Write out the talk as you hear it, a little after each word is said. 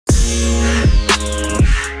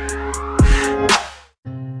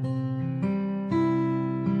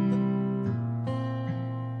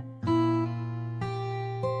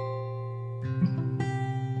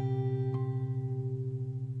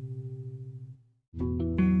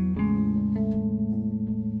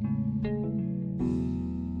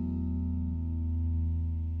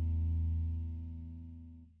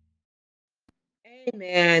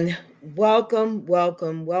And welcome,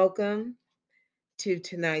 welcome, welcome to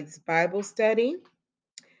tonight's Bible study.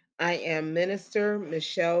 I am Minister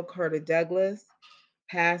Michelle Carter Douglas,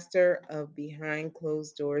 pastor of Behind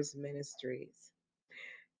Closed Doors Ministries.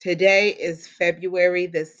 Today is February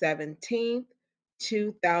the 17th,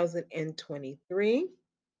 2023.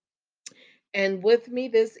 And with me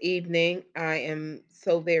this evening, I am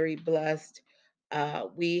so very blessed.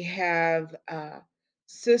 We have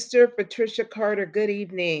Sister Patricia Carter. Good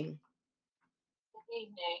evening. Good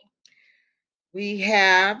evening. We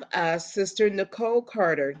have Sister Nicole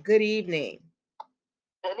Carter. Good evening.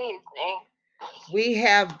 Good evening. We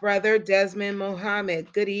have Brother Desmond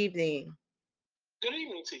Mohammed. Good evening. Good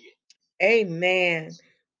evening to you. Amen.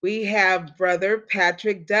 We have Brother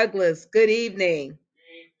Patrick Douglas. Good evening.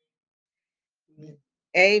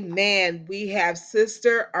 Amen. We have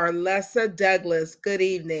Sister Arlessa Douglas. Good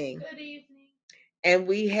evening. Good evening. And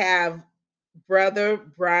we have Brother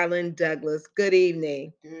Brylan Douglas. Good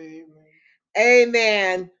evening. Good evening.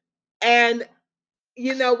 Amen. And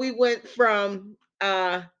we went from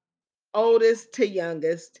oldest to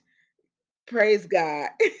youngest. Praise God.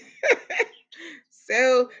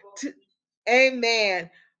 so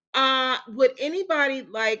amen. Would anybody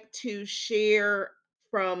like to share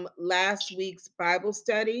from last week's Bible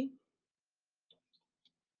study?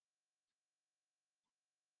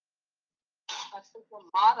 I think a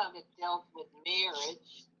lot of it dealt with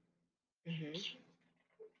marriage. Mm-hmm.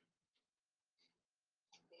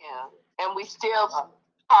 Yeah. And we still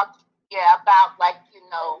talked, about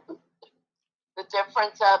the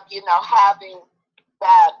difference of, having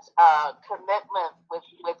that commitment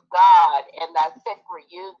with God and that thick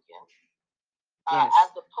reunion, Yes. as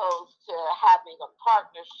opposed to having a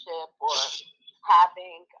partnership or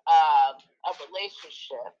having a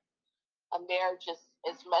relationship. A marriage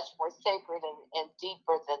is much more sacred and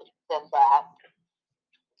deeper than that.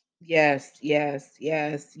 Yes, yes,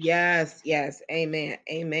 yes, yes, yes. Amen.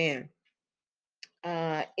 Amen.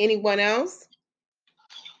 Anyone else?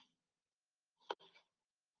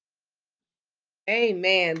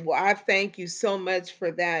 Amen. Well, I thank you so much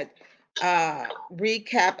for that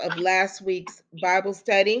recap of last week's Bible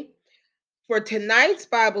study. For tonight's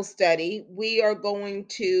Bible study, we are going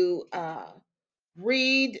to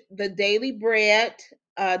read the daily bread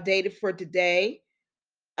dated for today,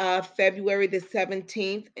 February the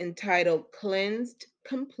 17th, entitled Cleansed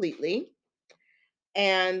Completely.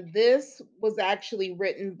 And this was actually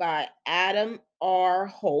written by Adam R.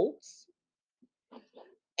 Holtz.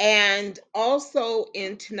 And also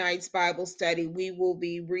in tonight's Bible study, we will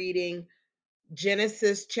be reading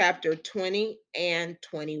Genesis chapter 20 and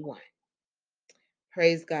 21.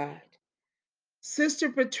 Praise God. Sister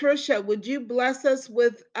Patricia, would you bless us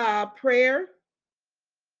with prayer?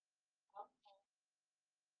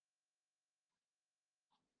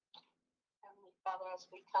 Heavenly Father, as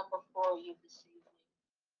we come before you this evening,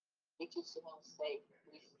 we just want to say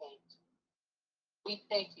we thank you. We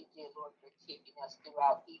thank you, dear Lord, for keeping us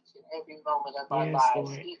throughout each and every moment of our Yes, lives,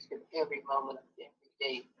 Lord. each and every moment of every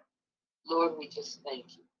day. Lord, we just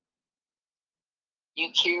thank you.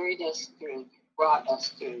 You carried us through, you brought us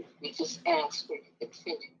through. We just ask for your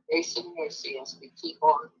continued grace and mercy as we keep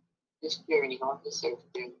on this journey on this earth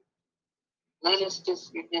journey. Let us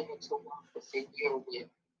just remember to walk within your will,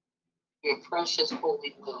 your precious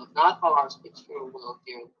holy will, not ours, but your will,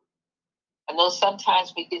 dear Lord. I know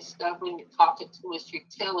sometimes we get stubborn, you're talking to us, you're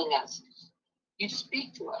telling us, you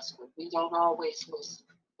speak to us, but we don't always listen.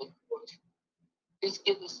 But Lord, just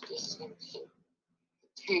give us this sense to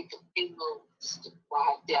take a few moments to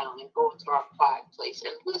quiet down and go into our quiet place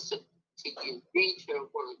and listen to you, read your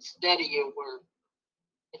word, study your word,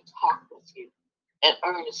 and talk with you, and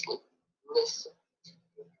earnestly listen to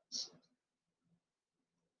your message.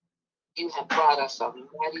 You have brought us a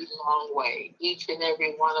mighty long way. Each and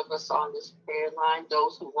every one of us on this prayer line,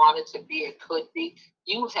 those who wanted to be and could be,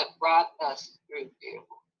 you have brought us through, dear Lord,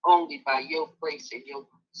 only by your grace and your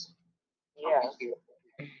mercy. Yes.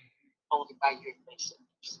 Only by your grace and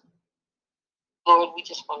mercy. Lord, we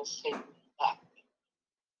just want to say that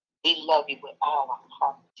we love you with all our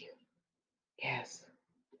heart, dear. Yes.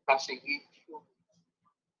 Because of you truly.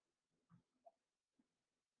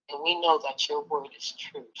 And we know that your word is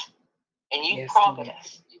true. And you promised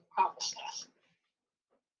us. You promised us.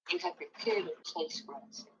 You have prepared a place for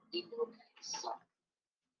us. We know that it's so.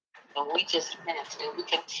 And we just ask and we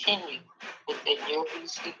continue within your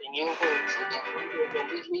receipt and your word so that when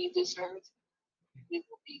we leave this earth, we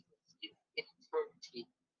will be with you in eternity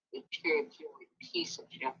with pure joy, peace, and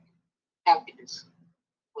happiness.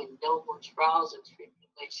 With no more trials and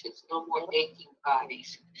tribulations, no more aching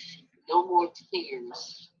bodies, no more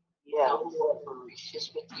tears, no more worries,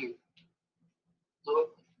 just with you. Lord,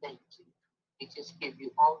 we thank you. We just give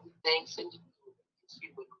you all the thanks and the glory because you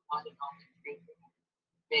were the one and only true God.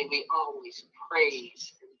 May we always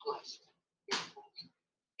praise and bless you.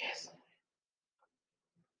 Yes.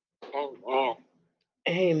 Amen.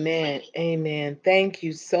 Amen. Amen. Thank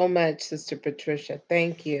you so much, Sister Patricia.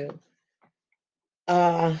 Thank you.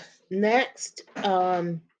 Next,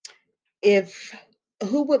 if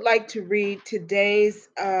who would like to read today's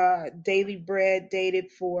daily bread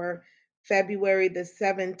dated for February the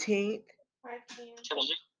 17th? I can.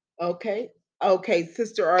 Okay. Okay,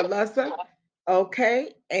 Sister Arlessa.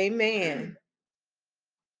 Okay. Amen.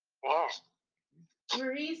 Yes.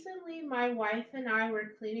 Recently, my wife and I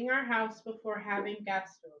were cleaning our house before having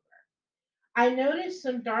guests over. I noticed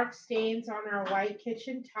some dark stains on our white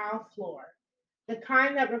kitchen tile floor, the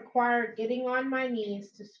kind that required getting on my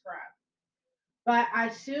knees to scrub. But I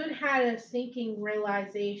soon had a sinking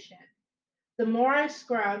realization. The more I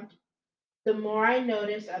scrubbed, the more I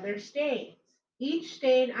noticed other stains. Each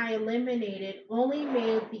stain I eliminated only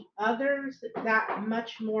made the others that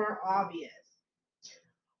much more obvious.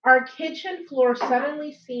 Our kitchen floor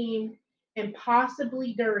suddenly seemed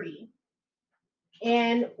impossibly dirty,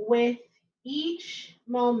 and with each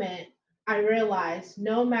moment, I realized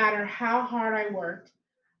no matter how hard I worked,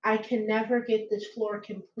 I can never get this floor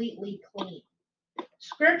completely clean.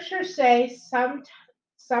 Scripture says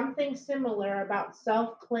something similar about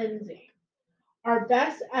self cleansing. Our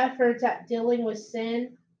best efforts at dealing with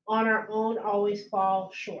sin on our own always fall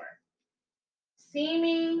short.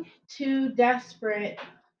 Seeming too desperate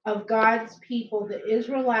of God's people, the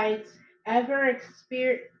Israelites ever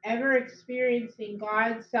experiencing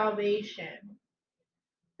God's salvation.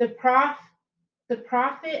 The, prof, the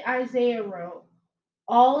prophet Isaiah wrote,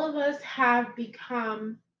 all of us have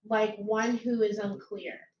become like one who is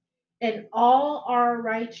unclear, and all our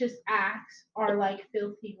righteous acts are like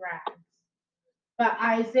filthy rags. But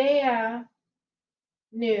Isaiah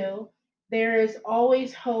knew there is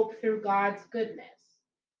always hope through God's goodness.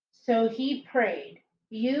 So he prayed,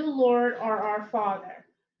 you, Lord, are our Father.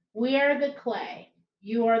 We are the clay,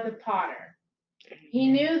 you are the potter. He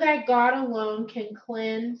knew that God alone can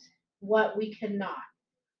cleanse what we cannot,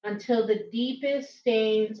 until the deepest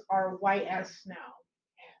stains are white as snow.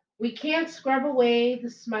 We can't scrub away the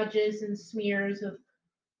smudges and smears of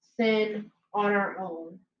sin on our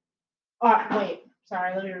own.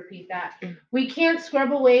 Let me repeat that. We can't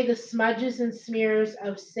scrub away the smudges and smears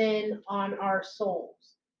of sin on our souls.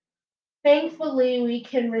 Thankfully, we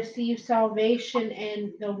can receive salvation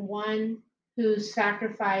in the one whose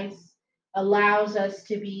sacrifice allows us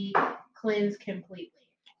to be cleansed completely.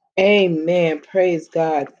 Amen. Praise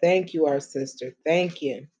God. Thank you, our sister. Thank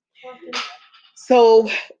you. So,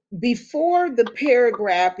 before the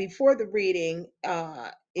paragraph, before the reading,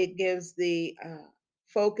 it gives the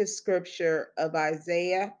focus scripture of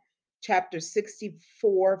Isaiah chapter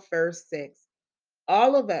 64, verse 6.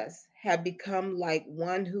 All of us have become like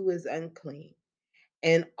one who is unclean,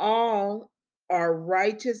 and all our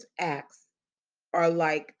righteous acts are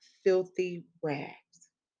like filthy rags.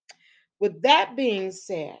 With that being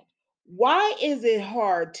said, why is it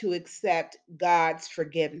hard to accept God's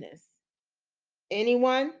forgiveness?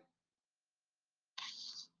 Anyone?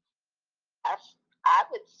 I, I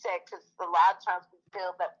would say because a lot of times we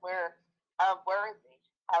feel that we're unworthy.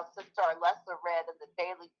 How Sister Lesser read in the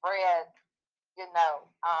Daily Bread, you know,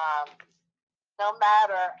 no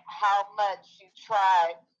matter how much you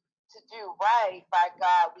try to do right by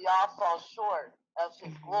God, we all fall short of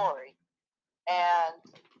His glory. And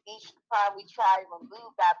each time we try to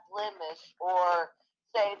remove that blemish or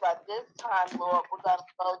say that this time, Lord, we're going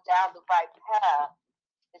to go down the right path,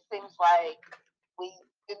 it seems like we,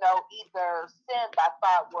 either sin by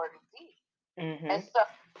thought, word, and deed. Mm-hmm. And so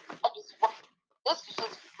I just, this is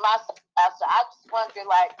just my pastor. I just wonder,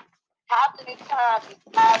 like, how many times is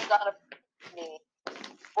God going to forgive me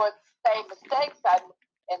for the same mistakes I made?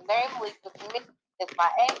 And namely, with me, is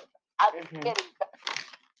my anger. I'm getting better.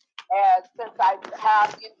 And since I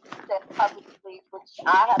have said publicly, which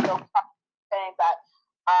I have no problem saying that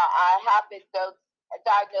I have been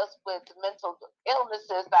diagnosed with mental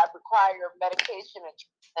illnesses that require medication and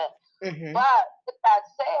treatment. Mm-hmm. But with that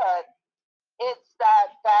said, it's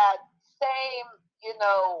that same,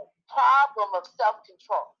 problem of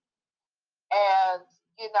self-control. And,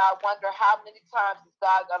 I wonder how many times is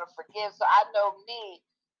God going to forgive? So I know me,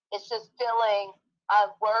 it's just feeling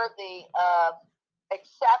unworthy of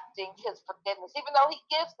accepting his forgiveness. Even though he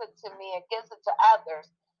gives it to me and gives it to others,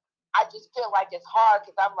 I just feel like it's hard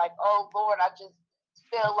because I'm like, oh, Lord, I just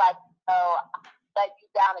feel like, I let you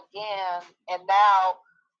down again. And now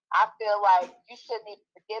I feel like you shouldn't even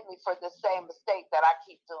forgive me for the same mistake that I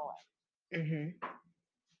keep doing. Mm-hmm.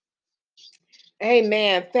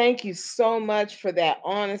 Amen. Thank you so much for that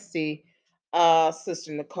honesty,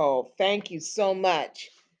 Sister Nicole. Thank you so much.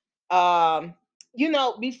 Um,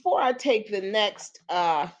 before I take the next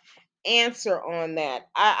answer on that,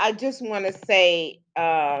 I just want to say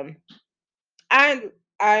I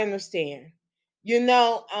I understand.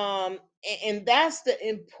 And that's the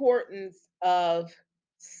importance of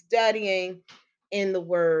studying in the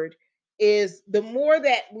word is the more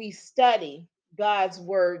that we study God's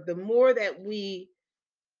word, the more that we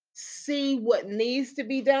see what needs to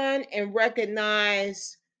be done and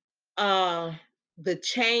recognize uh the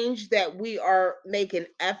change that we are making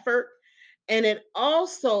effort. And it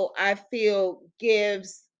also, I feel,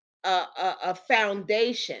 gives a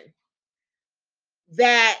foundation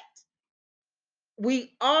that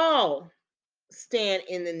we all stand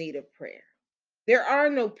in the need of prayer. There are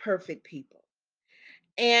no perfect people.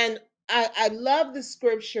 And I love the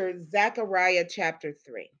scripture, Zechariah chapter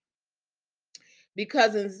 3,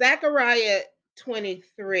 because in Zechariah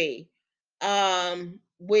 23,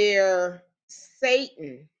 where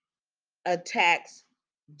Satan attacks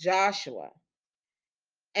Joshua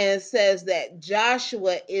and says that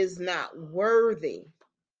Joshua is not worthy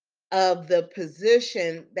of the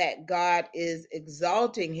position that God is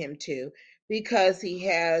exalting him to because he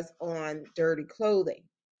has on dirty clothing.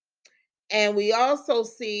 And we also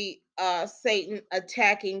see Satan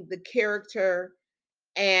attacking the character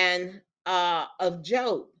and of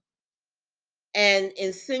Job and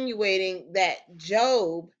insinuating that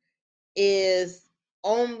Job is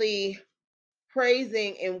only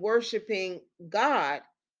praising and worshiping God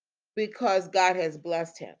because God has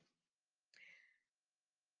blessed him.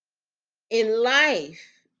 In life,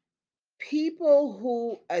 people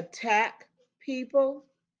who attack people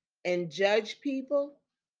and judge people,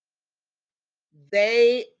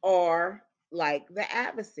 they are like the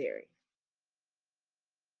adversary.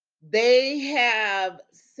 They have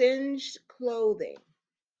singed clothing,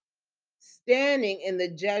 standing in the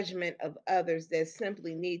judgment of others that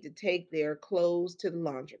simply need to take their clothes to the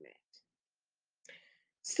laundromat.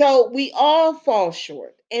 So we all fall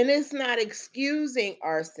short, and it's not excusing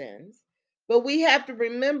our sins, but we have to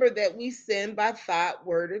remember that we sin by thought,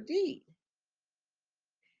 word, or deed.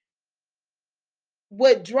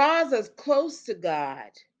 What draws us close to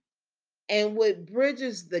God and what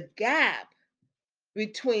bridges the gap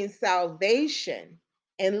between salvation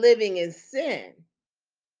and living in sin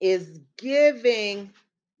is giving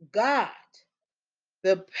God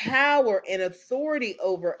the power and authority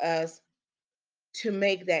over us to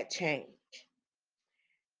make that change.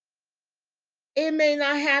 It may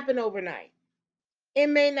not happen overnight, it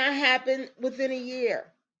may not happen within a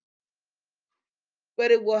year,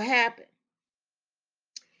 but it will happen.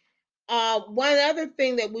 One other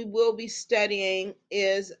thing that we will be studying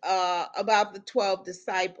is about the 12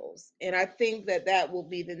 disciples. And I think that that will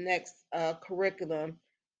be the next curriculum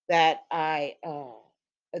that I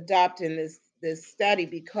adopt in this study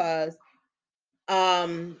because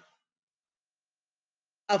um,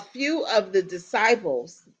 a few of the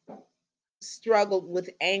disciples struggled with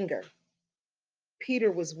anger.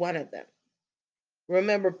 Peter was one of them.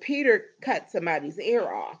 Remember, Peter cut somebody's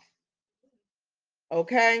ear off.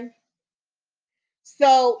 Okay.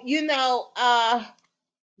 So, that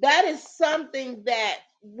is something that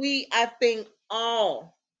we, I think,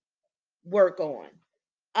 all work on.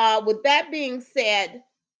 With that being said,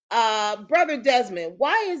 Brother Desmond,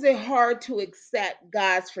 why is it hard to accept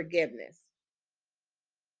God's forgiveness?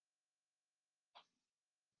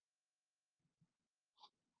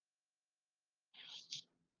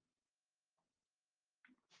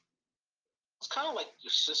 It's kind of like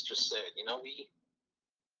your sister said,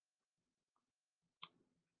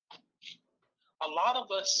 a lot of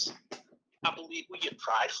us, I believe we get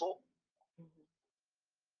prideful.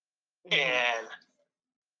 Mm-hmm. And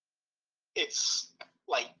it's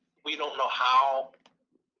like we don't know how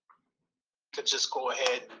to just go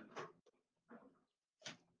ahead.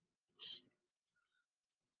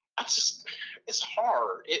 It's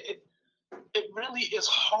hard. It really is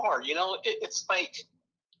hard. It's like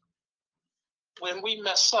when we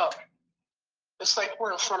mess up, it's like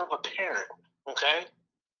we're in front of a parent, okay?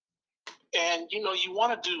 And you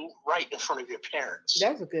want to do right in front of your parents.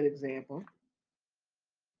 That's a good example.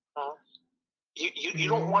 You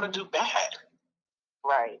don't want to do bad,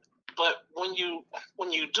 right? But when you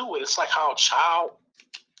do it, it's like how a child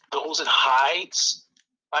goes and hides.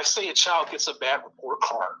 Like say a child gets a bad report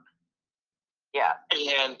card, yeah,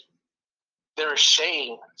 and they're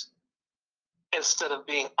ashamed instead of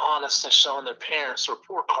being honest and showing their parents a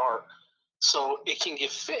report card. so it can get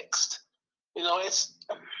fixed. It's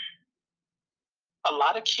a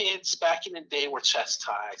lot of kids back in the day were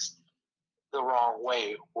chastised the wrong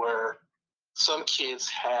way, where some kids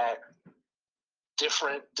had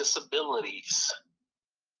different disabilities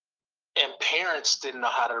and parents didn't know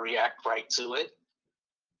how to react right to it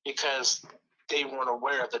because they weren't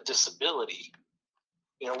aware of the disability.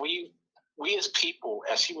 We as people,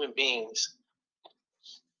 as human beings,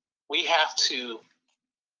 we have to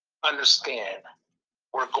understand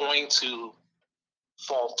we're going to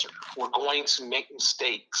falter. We're going to make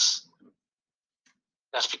mistakes.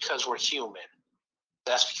 That's because we're human.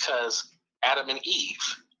 That's because Adam and Eve,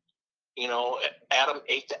 Adam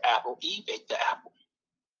ate the apple, Eve ate the apple.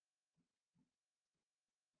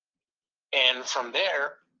 And from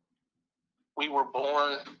there, we were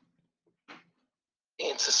born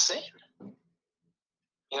into sin.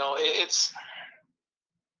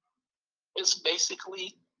 It's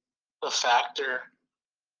basically the factor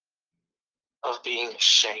of being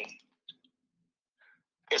ashamed.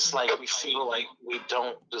 It's like we feel like we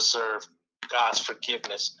don't deserve God's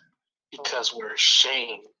forgiveness because we're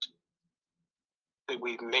ashamed that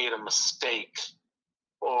we made a mistake,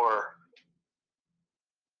 or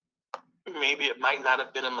maybe it might not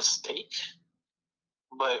have been a mistake,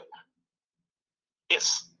 but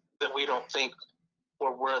it's that we don't think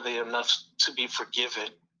we're worthy enough to be forgiven.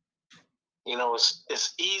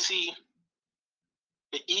 It's easy.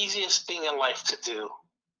 The easiest thing in life to do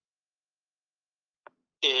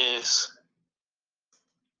is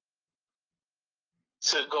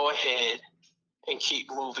to go ahead and keep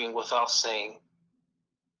moving without saying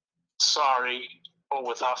sorry or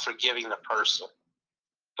without forgiving the person.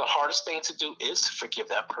 The hardest thing to do is to forgive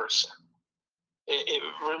that person. It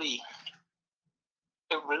really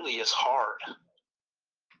is hard.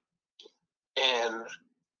 And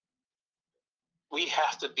we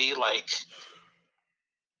have to be like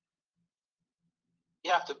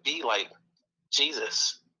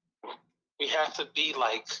Jesus. We have to be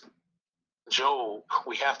like Job.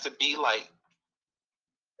 We have to be like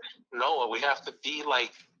Noah. We have to be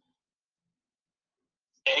like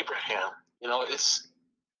Abraham. It's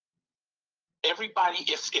everybody.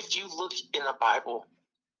 If you look in the Bible,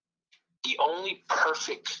 the only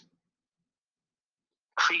perfect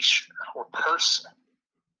creature or person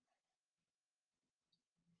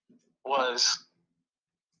was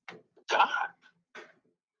God.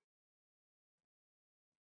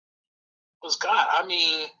 I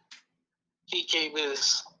mean, he gave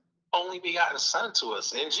his only begotten son to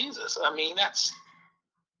us in Jesus. I mean, that's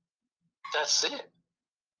it.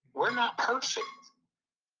 We're not perfect.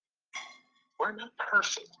 We're not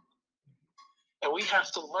perfect. And we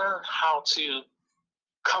have to learn how to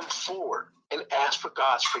come forward and ask for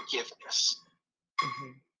God's forgiveness.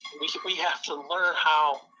 Mm-hmm. We have to learn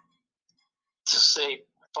how to say,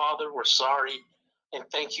 Father, we're sorry, and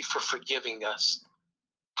thank you for forgiving us.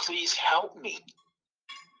 Please help me.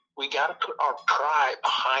 We got to put our pride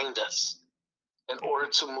behind us in order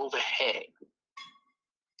to move ahead.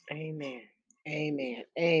 Amen. Amen.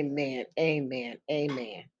 Amen. Amen.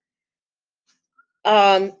 Amen.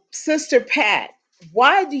 Sister Pat,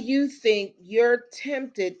 why do you think you're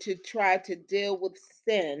tempted to try to deal with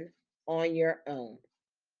sin on your own?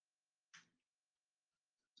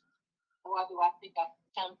 Why do I think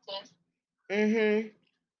I'm tempted? Mm-hmm.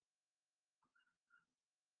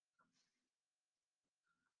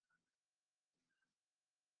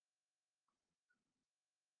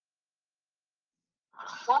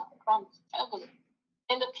 What from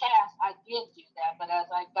in the past I did do that, but as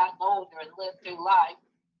I got older and lived through life,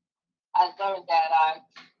 I learned that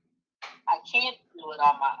I can't do it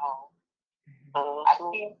on my own. I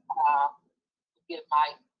can't get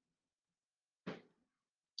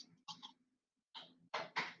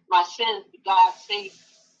my sins to God. Sees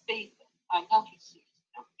them. I know He sees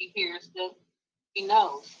them. He hears them. He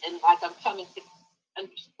knows. And like I'm coming to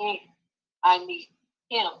understand, I need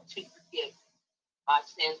Him to forgive my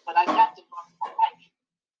sins. But I got to learn my life.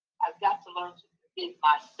 I've got to learn to forgive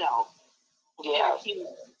myself. Yeah.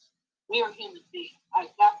 We are human beings.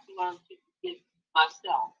 I've got to learn to forgive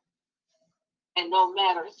myself. And no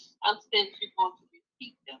matter some sins, you're going to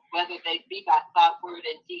repeat them, whether they be by thought, word,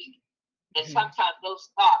 and deed. And sometimes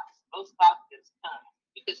those thoughts just come.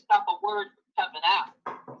 You can stop a word from coming out,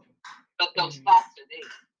 but those thoughts are there.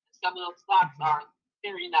 And some of those thoughts are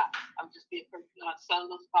very nice. I'm just being perfectly honest. Some of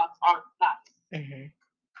those thoughts aren't nice.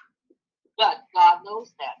 But God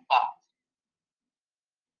knows that thought.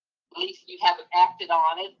 At least you haven't acted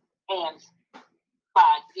on it, and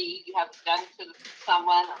by deed, you haven't done it to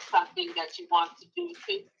someone or something that you want to do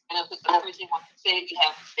to. And if it's a person you want to say it, you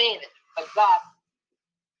haven't said it. But God,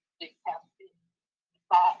 you have to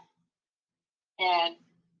spot. And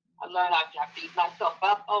I learned I beat myself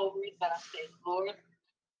up over it, but I said, Lord,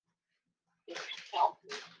 just help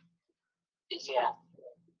me. Just help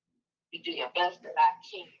me to do the best that I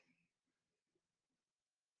can.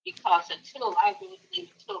 Because until I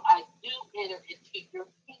believe, until I do enter into your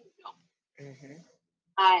kingdom, Mhm.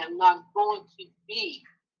 I am not going to be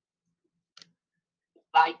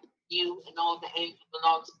like you and all the angels and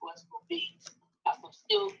all the celestial beings. I'm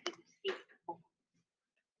still in the spirit.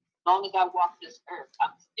 As long as I walk this earth,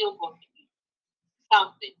 I'm still going to do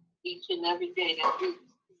something each and every day that is.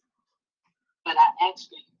 But I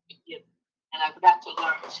actually forgive. And I've got to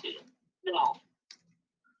learn to know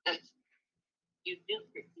that you do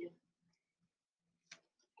forgive.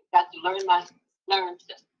 I've got to learn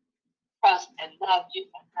to trust and love you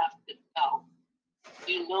enough to know.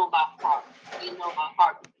 You know my heart. You know my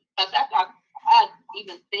heart. Because I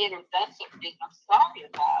even said or done something, I'm sorry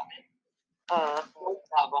about it. Uh, Most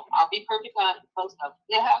of them. I'll be perfectly honest, most of them.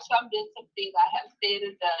 There have some been some things I have said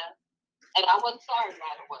or done, and I wasn't sorry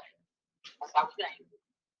right away. Because I was angry.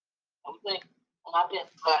 I was angry. And I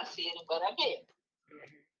didn't God said it, but I did.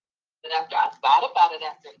 But after I thought about it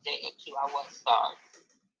after a day or two, I wasn't sorry.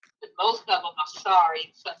 But most of them are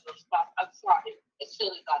sorry, such a stuff. I'm sorry as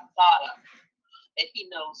soon as I thought of it. And he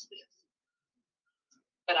knows this.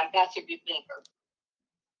 But I got to remember,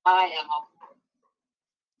 I am a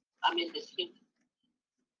I'm in this human.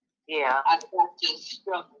 yeah. I've got to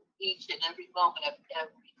struggle each and every moment of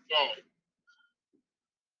every day.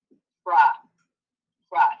 Try,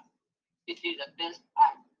 try to do the best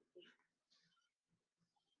I can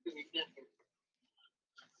to remember.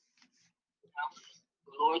 You know,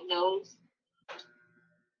 the Lord knows.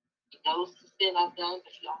 He knows the sin I've done,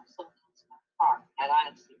 but he also knows my heart. And I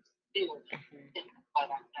am sincere in what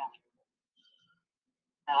I've done.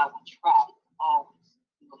 And I will try to always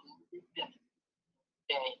do a little bit better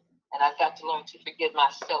today. And I've got to learn to forgive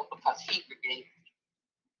myself because he forgave me.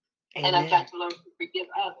 And I've got to learn to forgive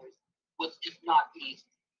others, which is not easy.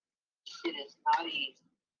 It is not easy.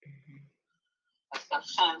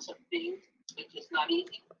 Sometimes some things it's just not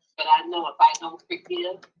easy. But I know if I don't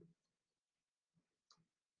forgive,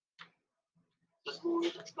 the Lord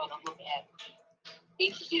is going to look at me.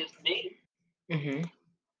 He forgives me. Mhm.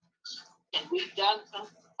 And we've done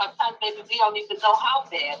sometimes maybe we don't even know how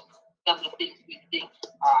bad some of the things we think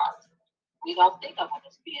are. We don't think of it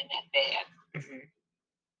as being that bad. Mhm.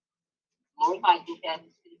 Lord might do that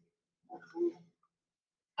and see,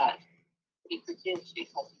 but he forgives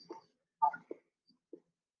because he's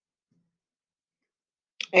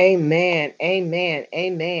Amen. Amen.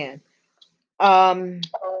 Amen. Um,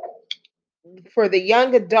 for the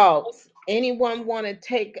young adults, anyone want to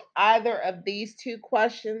take either of these two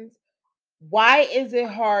questions? Why is it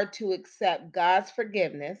hard to accept God's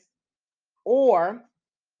forgiveness? Or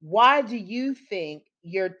why do you think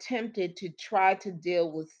you're tempted to try to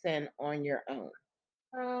deal with sin on your own?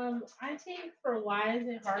 I think for why is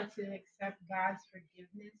it hard to accept God's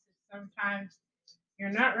forgiveness is sometimes you're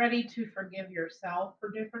not ready to forgive yourself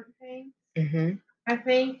for different things. Mm-hmm. I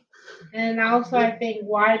think, and also I think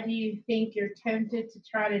why do you think you're tempted to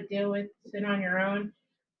try to deal with sin on your own?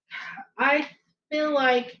 I feel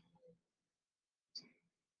like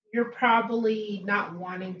you're probably not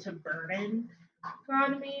wanting to burden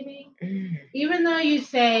God, maybe. Even though you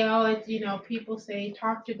say, oh, it's, people say,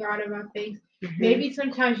 talk to God about things, Mm-hmm. maybe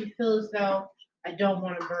sometimes you feel as though I don't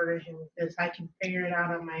want to burden him with this. I can figure it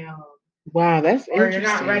out on my own. Wow, that's or you're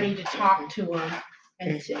not interesting. ready to talk to him.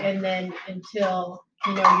 And then until,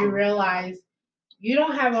 you realize you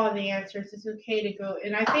don't have all the answers, it's okay to go.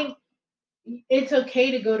 And I think it's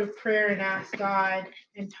okay to go to prayer and ask God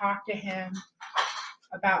and talk to him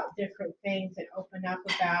about different things and open up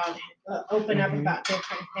Mhm. about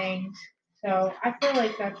different things. So I feel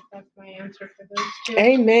like that's my answer for those two.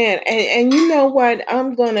 Amen. And you know what?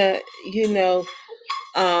 I'm gonna, you know,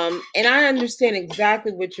 and I understand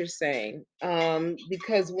exactly what you're saying.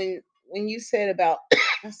 Because when you said about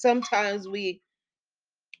sometimes we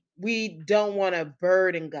don't want to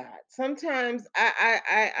burden God. Sometimes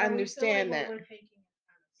I Or we feel like understand what that. we're thinking is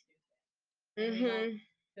kind of stupid. And we don't Mm-hmm.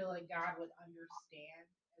 feel like God would understand,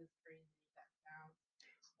 as crazy as that sounds.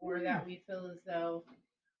 Or that we feel as though,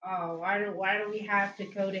 oh, why do we have to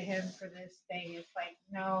go to him for this thing? It's like,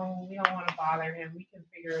 no, we don't want to bother him. We can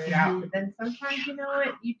figure it out. But then sometimes, you know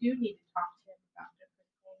what? You do need to talk to him about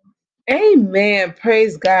different things. Amen.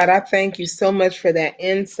 Praise God. I thank you so much for that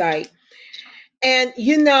insight. And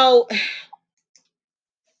you know,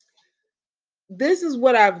 this is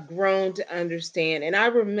what I've grown to understand. And I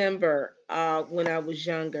remember when I was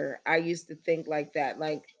younger, I used to think like that.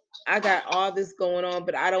 Like, I got all this going on,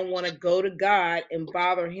 but I don't want to go to God and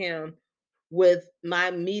bother him with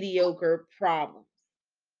my mediocre problems.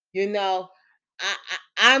 You know,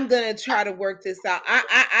 I'm gonna try to work this out.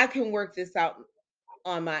 I can work this out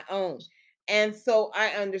on my own. And so I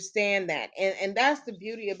understand that. And that's the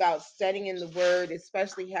beauty about studying in the word,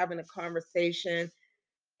 especially having a conversation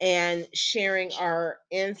and sharing our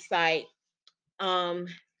insight, um,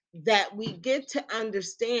 that we get to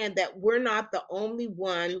understand that we're not the only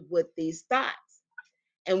one with these thoughts.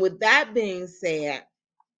 And with that being said,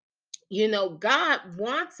 God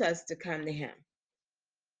wants us to come to him.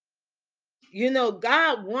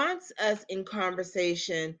 God wants us in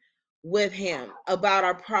conversation with him about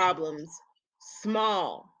our problems,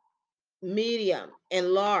 small, medium, and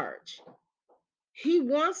large. He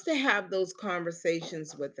wants to have those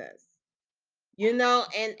conversations with us.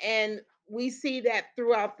 And we see that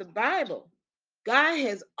throughout the Bible. God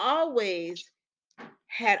has always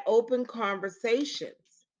had open conversations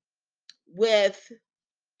with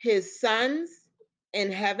his sons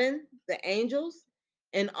in heaven, the angels,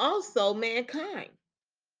 and also mankind.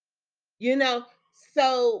 You know,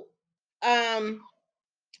 so um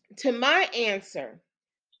to my answer,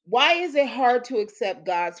 why is it hard to accept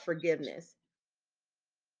God's forgiveness?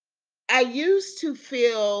 I used to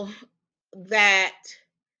feel that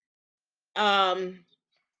um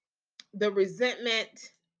the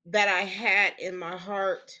resentment that I had in my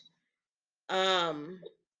heart, um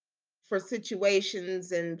for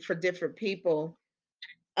situations and for different people,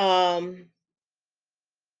 um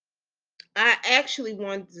I actually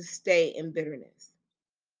wanted to stay in bitterness,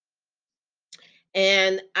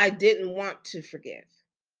 and I didn't want to forgive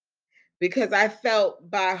because I felt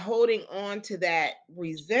by holding on to that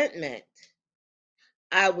resentment,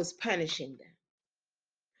 I was punishing them.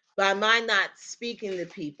 By my not speaking to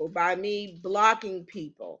people, by me blocking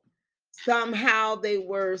people, somehow they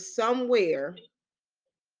were somewhere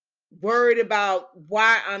worried about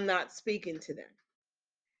why I'm not speaking to them.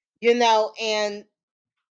 And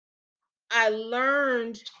I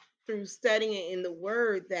learned through studying in the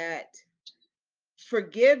word that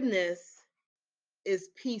forgiveness is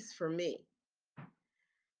peace for me.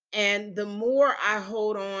 And the more I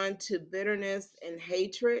hold on to bitterness and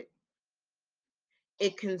hatred,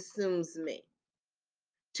 it consumes me.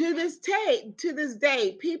 To this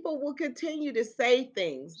day, people will continue to say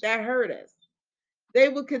things that hurt us. They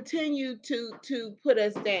will continue to put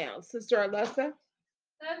us down. Sister Alessa?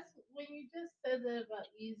 That's when you just said that about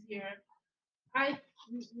easier. I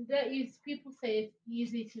that is people say it's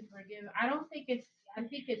easy to forgive. I don't think it's. I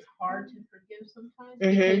think it's hard to forgive sometimes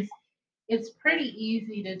Mm-hmm. because it's pretty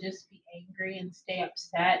easy to just be angry and stay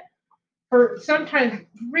upset for sometimes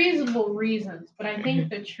reasonable reasons. But I think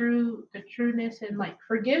the trueness and like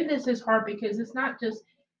forgiveness is hard because it's not just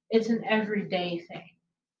it's an everyday thing.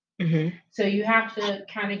 Mm-hmm. So you have to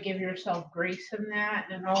kind of give yourself grace in that,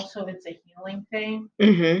 and also it's a healing thing.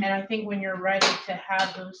 Mm-hmm. And I think when you're ready to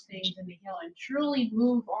have those things and to heal and truly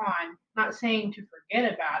move on, not saying to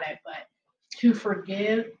forget about it, but to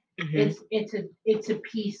forgive, Mm-hmm. it's a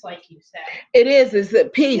peace, like you said. It's a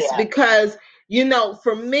peace, Yeah. because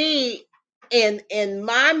for me, in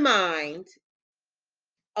my mind,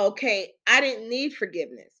 okay, I didn't need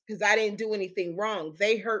forgiveness because I didn't do anything wrong.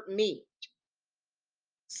 They hurt me.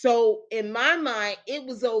 So in my mind, it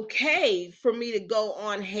was okay for me to go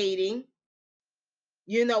on hating,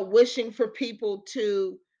 wishing for people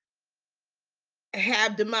to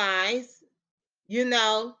have demise, you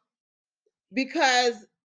know, because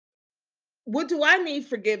what do I need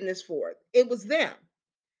forgiveness for? It was them.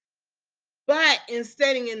 But in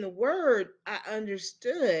studying in the word, I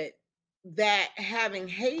understood that having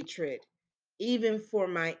hatred, even for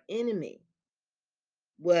my enemy,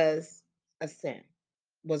 was a sin,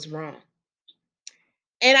 was wrong.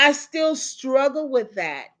 And I still struggle with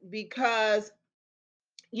that because,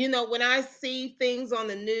 when I see things on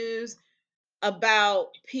the news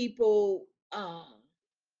about people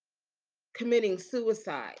committing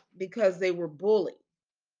suicide because they were bullied,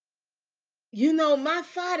 my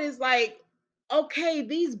thought is like, okay,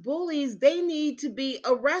 these bullies, they need to be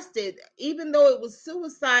arrested. Even though it was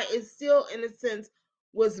suicide, it still, in a sense,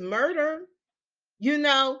 was murder, you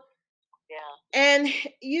know? Yeah. And,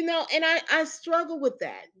 and I struggle with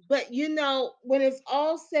that. But, when it's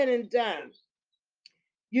all said and done,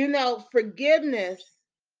 forgiveness,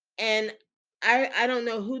 and I don't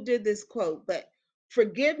know who did this quote, but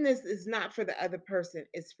forgiveness is not for the other person,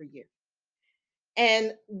 it's for you.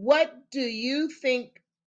 And what do you think?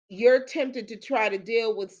 You're tempted to try to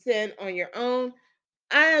deal with sin on your own.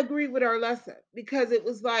 I agree with our lesson because it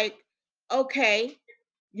was like, okay,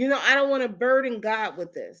 I don't want to burden God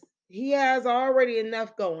with this. He has already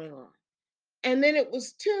enough going on. And then it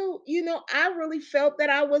was two, I really felt that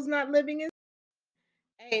I was not living in.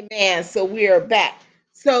 Amen. So we are back.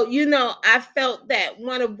 So, I felt that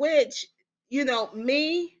one of which,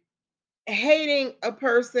 me hating a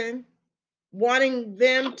person, wanting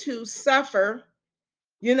them to suffer,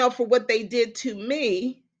 for what they did to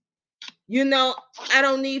me, I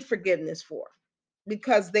don't need forgiveness for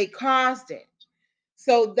because they caused it.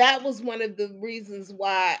 So that was one of the reasons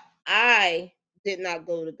why I did not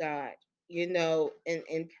go to God,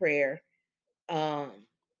 in prayer, um,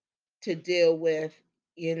 to deal with,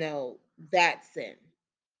 that sin.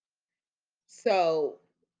 So,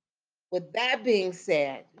 with that being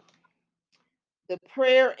said, the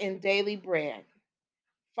prayer and daily bread.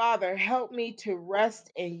 Father, help me to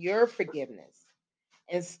rest in your forgiveness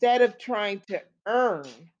instead of trying to earn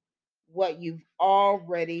what you've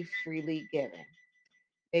already freely given.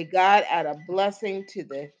 May God add a blessing to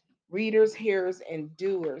the readers, hearers, and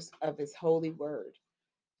doers of his holy word.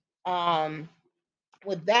 Um,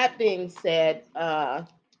 with that being said,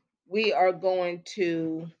 we are going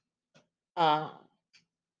to uh,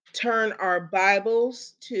 turn our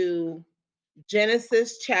Bibles to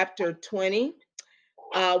Genesis chapter 20.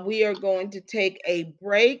 We are going to take a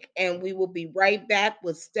break and we will be right back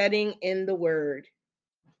with studying in the Word.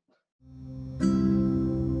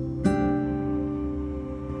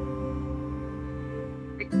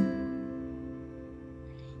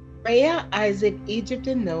 Rhea, Isaac, Egypt,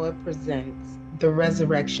 and Noah presents The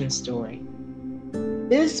Resurrection Story.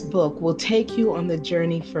 This book will take you on the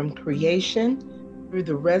journey from creation through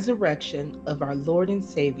the resurrection of our Lord and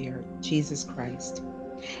Savior, Jesus Christ.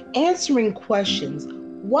 Answering questions: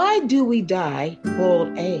 why do we die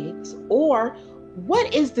boiled eggs? Or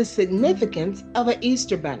what is the significance of an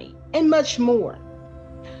Easter bunny? And much more.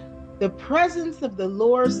 The presence of the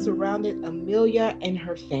Lord surrounded Amelia and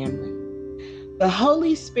her family. The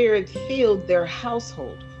Holy Spirit filled their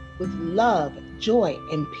household with love, joy,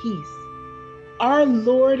 and peace. Our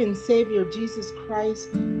Lord and Savior Jesus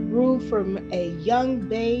Christ grew from a young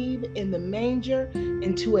babe in the manger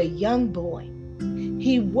into a young boy.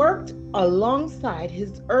 He worked alongside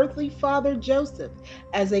his earthly father Joseph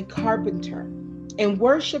as a carpenter and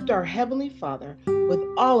worshiped our Heavenly Father with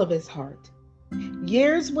all of his heart.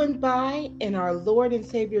 Years went by, and our Lord and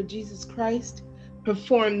Savior Jesus Christ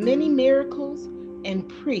performed many miracles and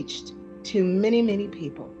preached to many, many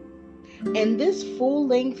people. In this full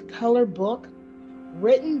length color book,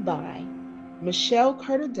 written by Michelle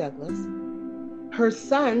Carter Douglas, her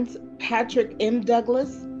sons Patrick M.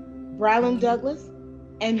 Douglas, Brylan Douglas,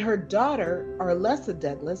 and her daughter Arlessa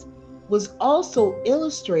Douglas, was also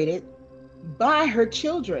illustrated by her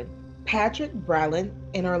children, Patrick, Brylan,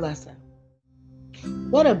 and Arlessa.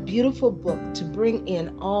 What a beautiful book to bring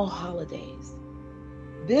in all holidays.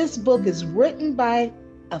 This book is written by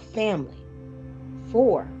a family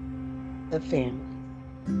for the families.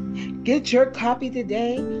 Get your copy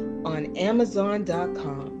today on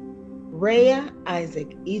Amazon.com. Rhea,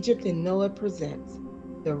 Isaac, Egypt, and Noah presents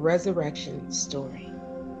The Resurrection Story.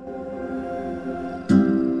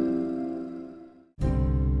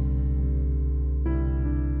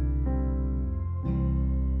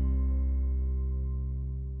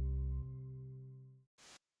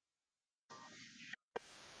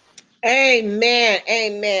 Amen.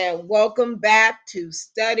 Amen. Welcome back to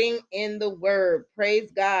Studying in the Word.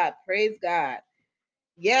 Praise God. Praise God.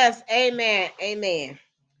 Yes. Amen. Amen.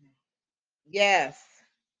 Yes.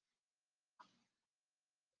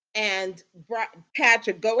 And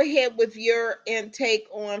Patrick, go ahead with your intake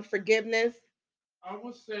on forgiveness. I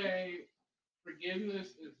would say forgiveness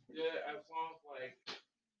is good as long as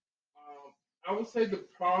I would say the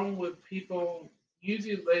problem with people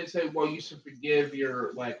usually they say, well, you should forgive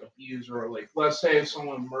your abuser, or let's say if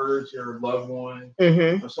someone murders your loved one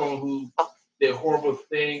Mm-hmm. or someone who did horrible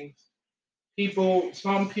things.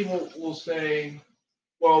 Some people will say,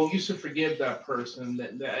 well, you should forgive that person.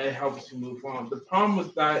 That it helps you move on. The problem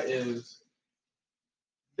with that is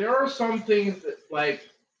there are some things that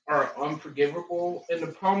are unforgivable, and the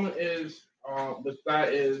problem is with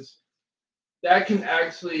that is that can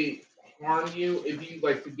actually harm you if you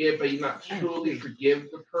forgive, but you not truly forgive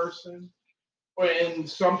the person. Or and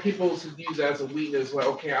some people use it as a weakness, like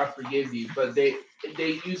okay, I forgive you, but they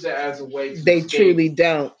use it as a way to They escape. truly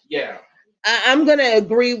don't. Yeah, I'm going to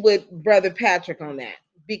agree with Brother Patrick on that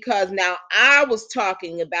because now I was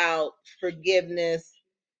talking about forgiveness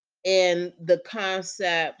in the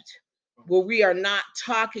concept where we are not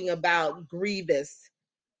talking about grievous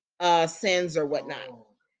sins or whatnot.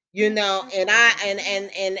 And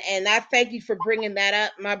I thank you for bringing that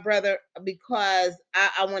up, my brother, because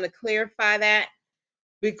I want to clarify that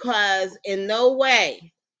because in no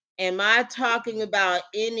way am I talking about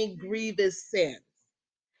any grievous sin.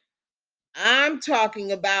 I'm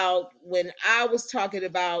talking about when I was talking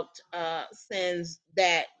about sins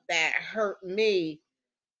that hurt me.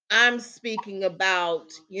 I'm speaking about,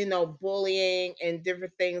 bullying and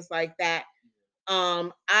different things like that.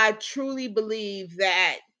 I truly believe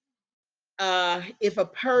that if a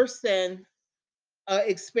person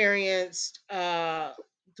experienced to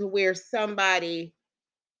where somebody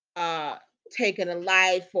uh, taken a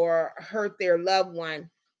life or hurt their loved one,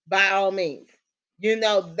 by all means,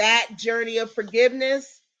 that journey of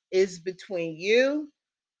forgiveness is between you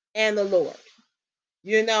and the Lord.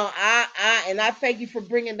 I thank you for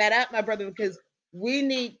bringing that up, my brother, because we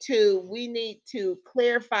need to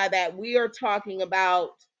clarify that we are talking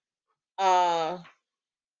about uh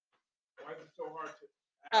Why is it so hard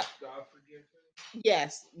to uh, ask God forgiveness?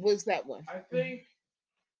 yes, what's that one?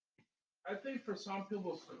 I think for some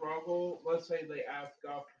people struggle. Let's say they ask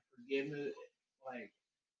God for forgiveness, like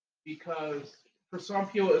because for some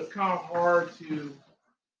people it's kind of hard to.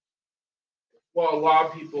 Well, a lot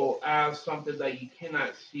of people ask something that you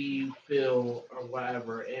cannot see, feel, or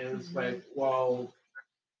whatever, and it's like, well,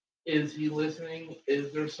 is he listening?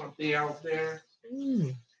 Is there something out there?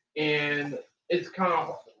 Mm. And it's kind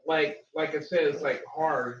of like I said, it's like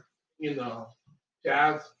hard, to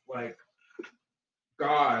ask like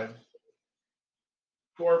God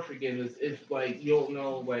for forgiveness if like you don't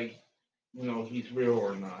know like he's real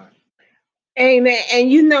or not. Amen.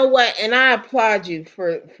 And you know what? And I applaud you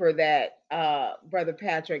for that, brother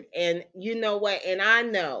Patrick. And you know what? And I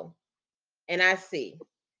know and I see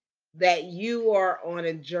that you are on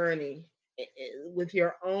a journey with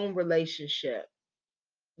your own relationship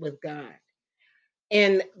with God.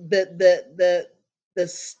 And the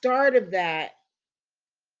start of that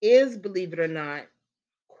is, believe it or not,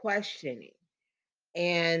 questioning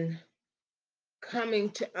and coming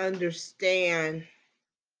to understand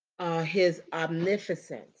his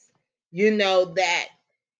omnipotence. You know that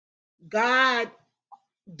God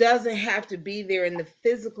doesn't have to be there in the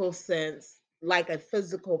physical sense like a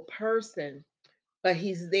physical person, but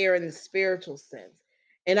he's there in the spiritual sense.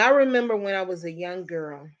 And I remember when I was a young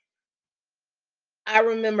girl, I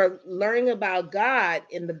remember learning about God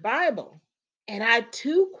in the Bible. And I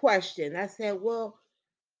too questioned. I said, well,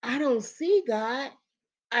 I don't see God.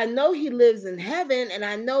 I know he lives in heaven and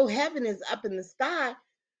I know heaven is up in the sky.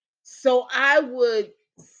 So I would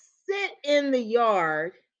sit in the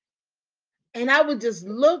yard and I would just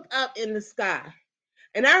look up in the sky.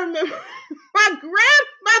 And I remember my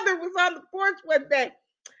grandmother was on the porch one day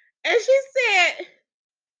and she said,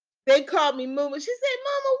 they called me Mama. She said,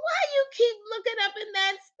 Mama, why you keep looking up in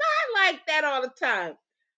that sky like that all the time?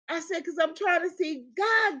 I said, because I'm trying to see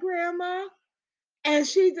God, Grandma. And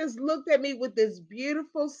she just looked at me with this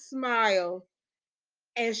beautiful smile.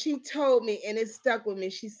 And she told me, and it stuck with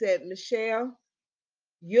me. She said, Michelle,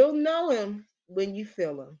 you'll know him when you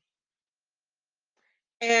feel him.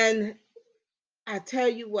 And I tell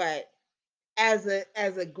you what, as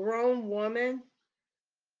a grown woman,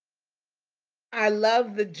 I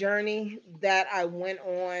love the journey that I went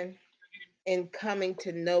on in coming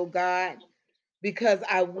to know God because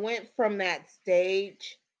I went from that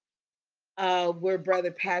stage where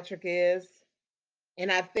Brother Patrick is.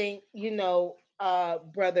 And I think,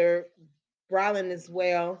 Brother Brolin as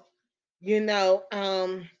well, you know,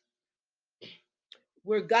 um,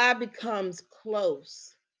 where God becomes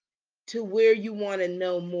close to where you want to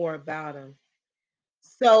know more about him.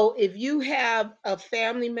 So if you have a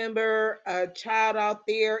family member, a child out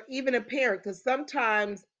there, even a parent, because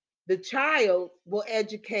sometimes the child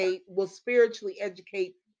will spiritually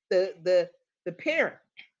educate the parent.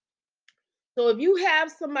 So if you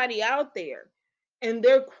have somebody out there and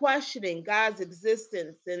they're questioning God's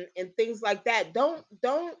existence and things like that, don't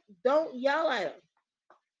yell at them.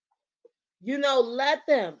 Let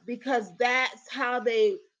them because that's how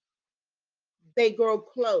they grow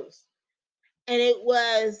close. And it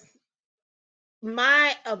was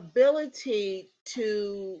my ability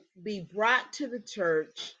to be brought to the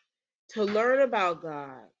church to learn about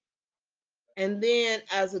God and then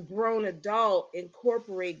as a grown adult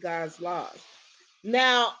incorporate God's laws.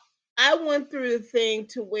 Now, I went through the thing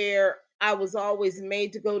to where I was always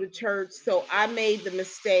made to go to church, so I made the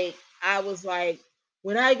mistake. I was like,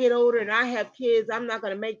 when I get older and I have kids, I'm not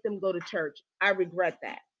going to make them go to church. I regret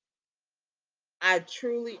that. I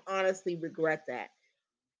truly honestly regret that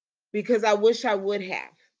because I wish I would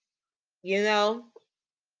have, you know?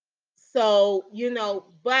 So,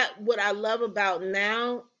 but what I love about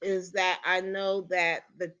now is that I know that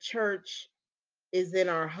the church is in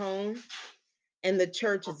our home and the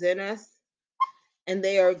church is in us. and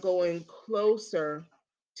they are going closer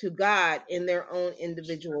to God in their own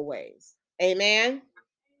individual ways. Amen.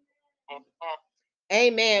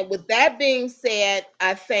 Amen. With that being said,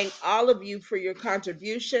 I thank all of you for your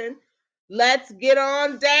contribution. Let's get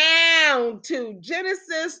on down to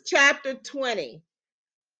Genesis chapter 20.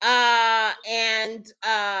 Let's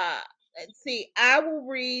see, I will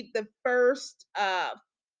read the first 5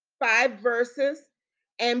 verses.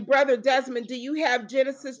 And Brother Desmond, do you have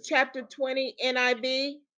Genesis chapter 20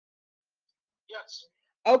 NIV? Yes.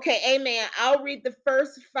 Okay, amen. I'll read the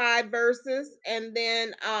first 5 verses, and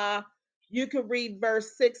then you can read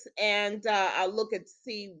verse 6, and I'll look at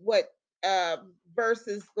see what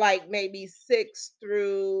verses, like maybe 6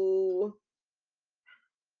 through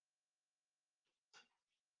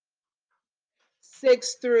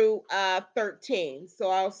 13.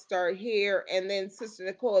 So I'll start here, and then Sister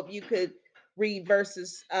Nicole, if you could read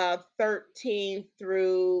verses 13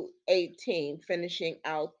 through 18, finishing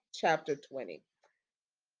out chapter 20.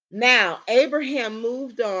 Now Abraham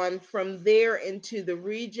moved on from there into the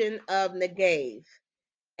region of Negev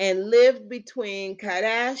and lived between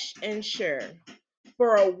Kadesh and Shur.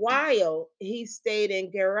 For a while he stayed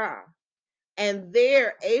in Gerar, and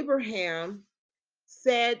there Abraham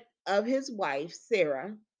said of his wife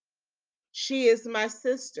Sarah, "She is my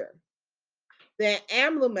sister." Then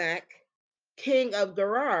Amalek, king of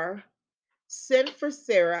Gerar, sent for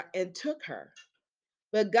Sarah and took her.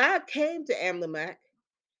 But God came to Amalek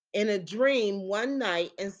in a dream one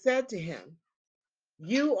night and said to him,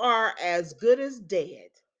 "You are as good as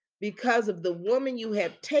dead because of the woman you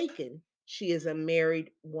have taken. She is a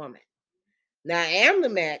married woman." Now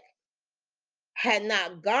Amalek had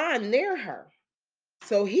not gone near her.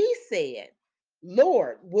 So he said,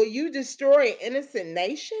 "Lord, will you destroy an innocent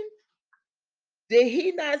nation? Did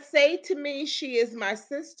he not say to me, 'She is my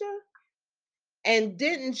sister'? And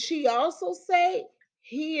didn't she also say,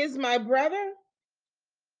 'He is my brother'?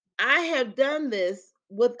 I have done this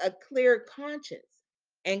with a clear conscience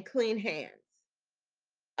and clean hands."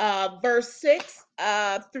 Verse 6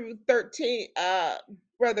 through 13,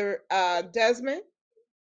 Brother Desmond.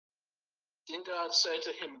 Then God said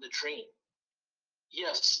to him in the dream,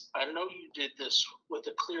 "Yes, I know you did this with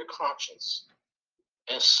a clear conscience,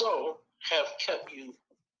 and so have kept you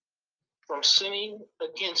from sinning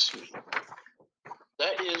against me.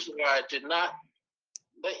 That is why I did not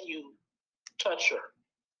let you touch her.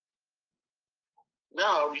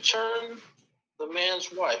 Now return the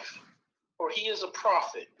man's wife, for he is a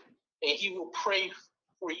prophet, and he will pray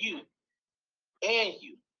for you, and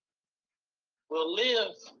you will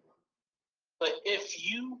live. But if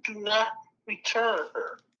you do not return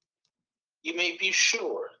her, you may be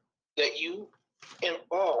sure that you and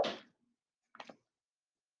all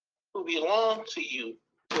who belong to you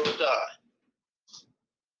will die."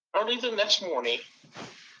 Early the next morning,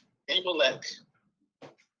 Amalek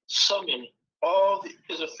summoned all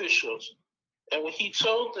his officials, and when he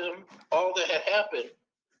told them all that had happened,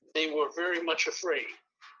 they were very much afraid.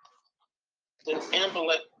 Then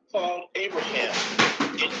Amalek called Abraham,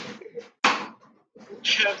 "What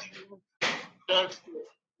have you done to,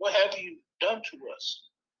 what have you done to us?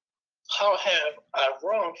 How have I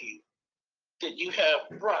wronged you that you have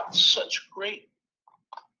brought such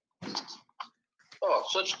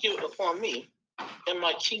guilt upon me and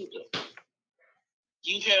my kingdom?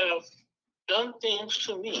 You have done things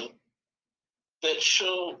to me that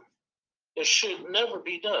should never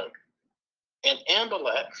be done." And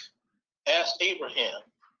Amalek asked Abraham,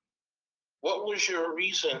 "What was your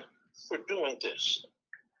reason for doing this?"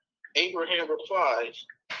 Abraham replied,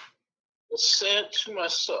 "I said to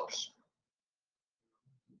myself,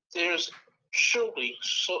 there's surely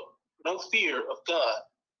no fear of God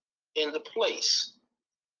in the place,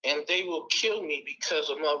 and they will kill me because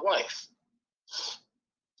of my wife.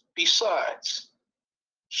 Besides,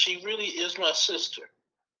 she really is my sister,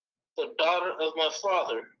 the daughter of my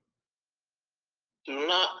father, though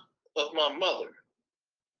not of my mother,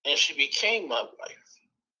 and she became my wife."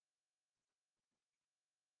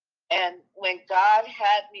 And when God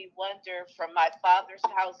had me wander from my father's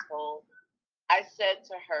household, I said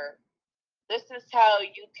to her, "This is how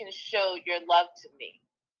you can show your love to me.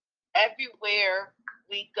 Everywhere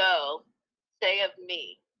we go, say of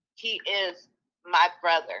me, 'He is my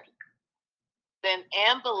brother.'" Then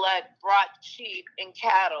Amalek brought sheep and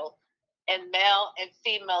cattle and male and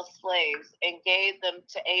female slaves and gave them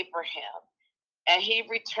to Abraham, and he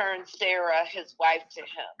returned Sarah, his wife, to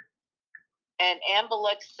him. And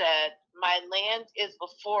Amalek said, "My land is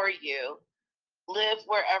before you. Live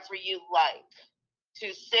wherever you like."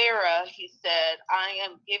 To Sarah, he said, "I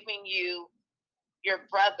am giving you your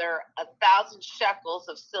brother 1,000 shekels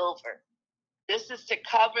of silver." This is to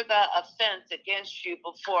cover the offense against you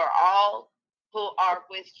before all who are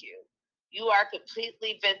with you. You are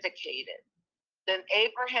completely vindicated. Then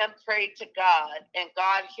Abraham prayed to God, and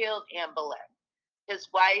God healed Amalek, his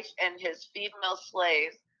wife, and his female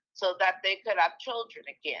slaves, so that they could have children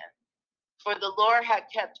again. For the Lord had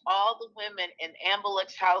kept all the women in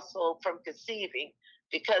Amalek's household from conceiving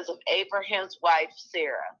because of Abraham's wife,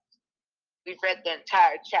 Sarah. We've read the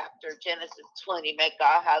entire chapter, Genesis 20. May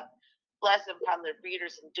God have blessing upon the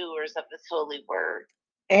readers and doers of his holy word.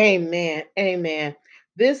 Amen. Amen.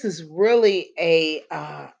 This is really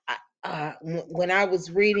when I was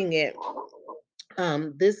reading it,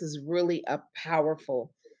 this is really a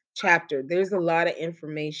powerful chapter. There's a lot of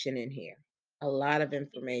information in here. A lot of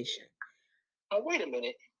information. Oh, wait a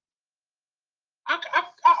minute. I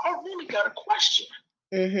really got a question.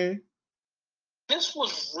 Mm-hmm. This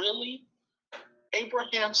was really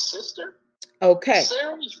Abraham's sister? Okay.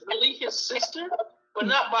 Sarah was really his sister, but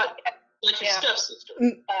not by like his stepsister.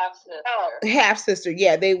 Half sister. Half sister.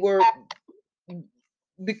 Yeah, they were,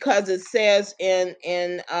 because it says in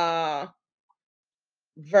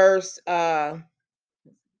verse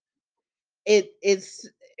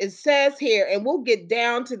it says here, and we'll get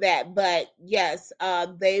down to that, but yes,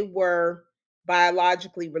 they were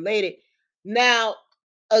biologically related. Now,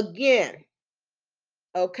 again,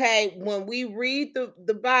 okay, when we read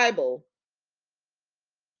the Bible,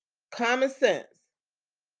 common sense,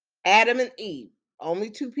 Adam and Eve, only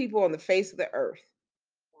two people on the face of the earth.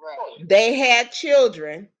 Right. They had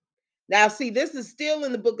children. Now, see, this is still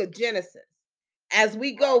in the book of Genesis. As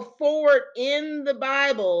we go forward in the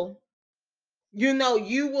Bible, you know,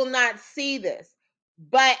 you will not see this.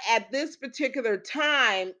 But at this particular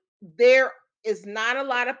time, there is not a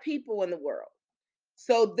lot of people in the world.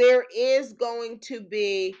 So there is going to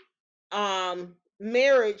be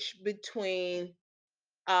marriage between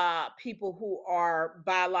people who are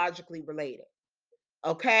biologically related.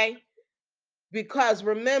 Okay? Because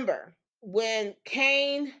remember, when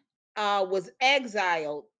Cain was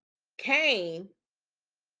exiled, Cain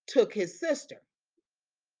took his sister.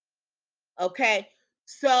 Okay.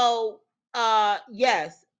 So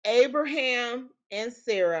yes, Abraham and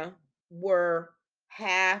Sarah were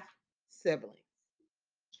half siblings.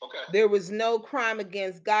 Okay. There was no crime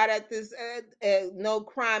against God at this, no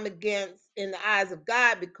crime against in the eyes of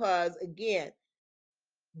God, because again,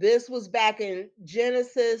 this was back in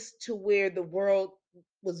Genesis to where the world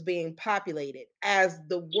was being populated. As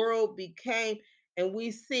the world became, and we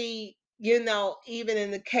see, you know, even in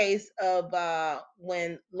the case of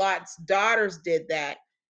when Lot's daughters did that,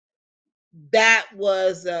 that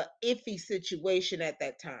was a iffy situation at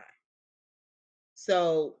that time.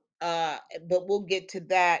 So, but we'll get to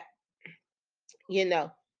that, you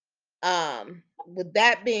know. With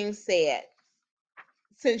that being said,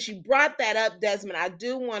 since you brought that up, Desmond, I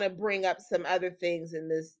do want to bring up some other things in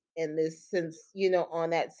this since, you know,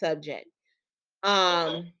 on that subject.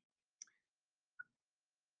 Um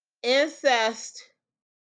Incest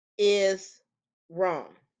is wrong.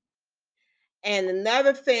 And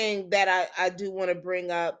another thing that I do want to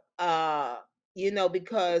bring up, you know,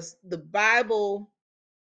 because the Bible,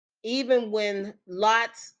 even when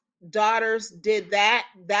Lot's daughters did that,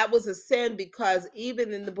 that was a sin, because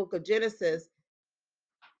even in the book of Genesis,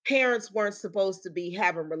 parents weren't supposed to be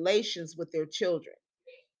having relations with their children.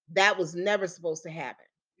 That was never supposed to happen.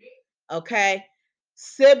 Okay.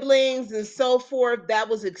 Siblings and so forth, that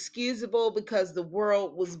was excusable because the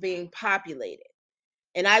world was being populated.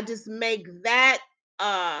 And I just make that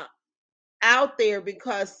uh out there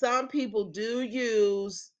because some people do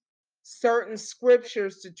use certain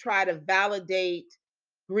scriptures to try to validate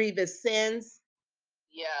grievous sins.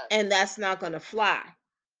 Yeah. And that's not going to fly.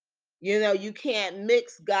 You know, you can't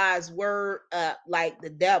mix God's word up like the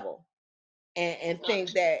devil and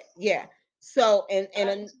think that, yeah. So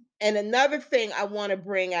and another thing I want to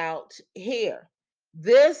bring out here,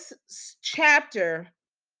 this chapter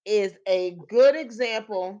is a good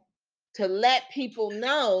example to let people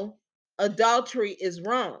know adultery is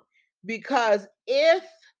wrong. Because if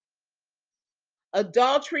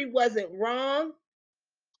adultery wasn't wrong,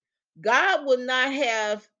 God would not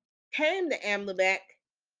have came to Amalek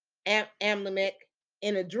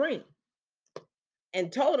in a dream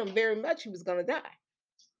and told him very much he was going to die.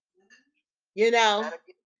 You know,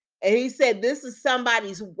 and he said, this is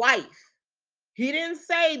somebody's wife. He didn't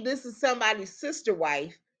say this is somebody's sister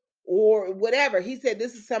wife or whatever. He said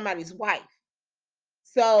this is somebody's wife.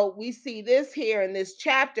 So we see this here in this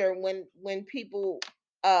chapter when people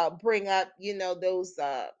bring up, you know, those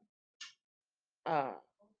uh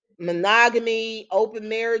monogamy, open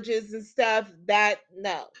marriages and stuff, that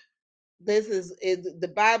no.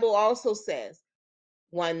 The Bible also says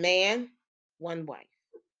one man, one wife.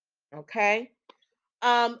 Okay.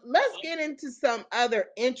 Let's get into some other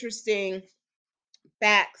interesting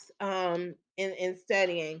facts in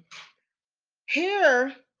studying.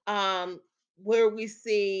 Here, where we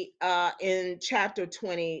see in chapter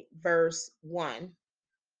 20, verse 1,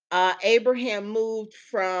 Abraham moved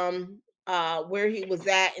from where he was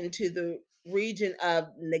at into the region of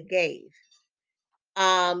Negev.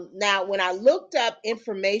 Now, when I looked up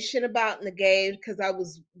information about Negev, because I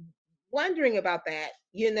was wondering about that,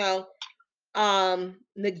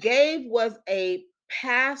 Negev was a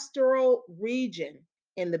pastoral region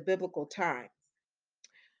in the biblical time.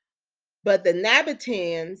 But the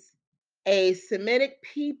Nabateans, a Semitic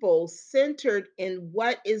people centered in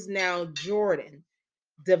what is now Jordan,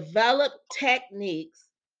 developed techniques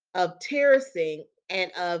of terracing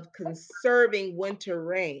and of conserving winter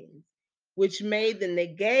rains, which made the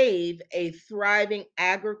Negev a thriving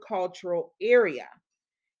agricultural area.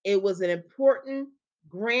 It was an important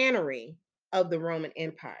granary of the Roman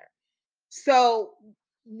Empire. So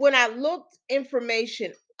when I looked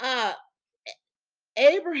information up,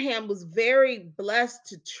 Abraham was very blessed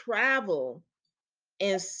to travel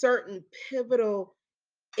in certain pivotal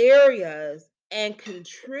areas and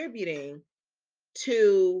contributing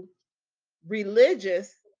to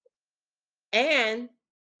religious and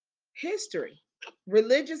history,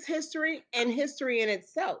 religious history and history in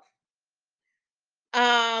itself.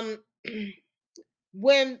 Um,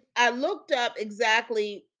 when I looked up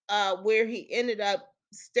exactly where he ended up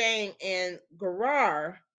staying in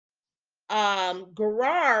Gerar,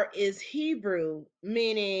 Gerar is Hebrew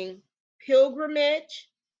meaning pilgrimage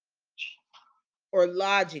or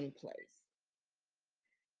lodging place.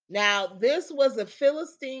 Now, this was a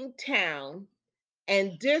Philistine town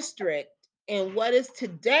and district in what is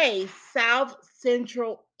today South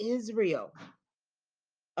Central Israel.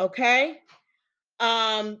 Okay?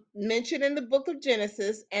 Mentioned in the book of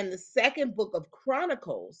Genesis and the second book of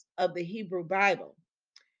Chronicles of the Hebrew Bible.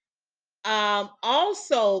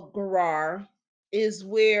 Also, Gerar is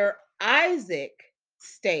where Isaac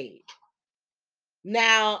stayed.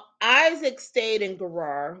 Now, Isaac stayed in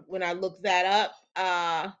Gerar. When I looked that up,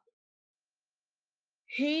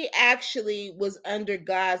 he actually was under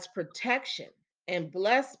God's protection and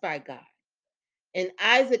blessed by God. And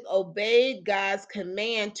Isaac obeyed God's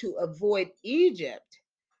command to avoid Egypt,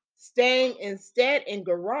 staying instead in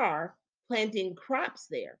Gerar, planting crops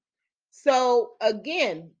there. So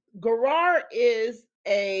again, Gerar is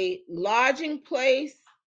a lodging place,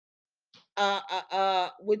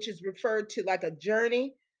 which is referred to like a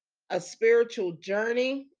journey, a spiritual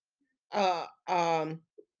journey, uh, um,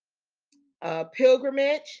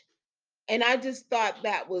 pilgrimage. And I just thought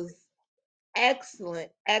that was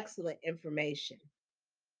excellent, excellent information.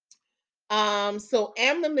 So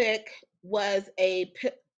Amalek was a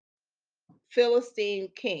Philistine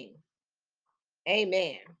king.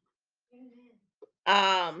 Amen.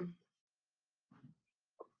 Um,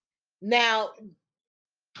 Now,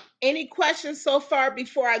 any questions so far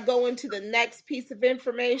before I go into the next piece of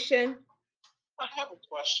information? I have a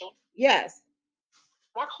question. Yes.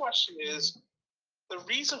 My question is, the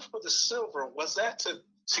reason for the silver, was that to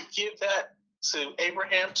give that to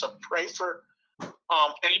Abraham to pray for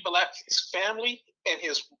Abimelech's family and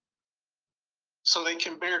his, so they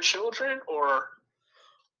can bear children, or?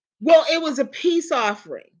 Well, it was a peace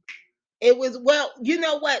offering. It was, well, you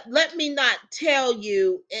know what? Let me not tell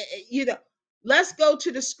you, let's go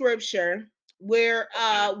to the scripture where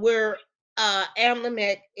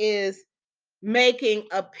Amalek is making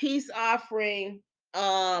a peace offering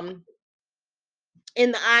in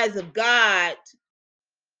the eyes of God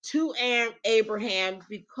to Abraham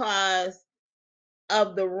because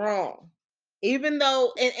of the wrong. Even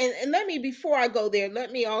though, and let me, before I go there,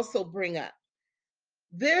 let me also bring up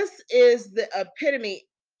this is the epitome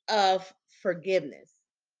of forgiveness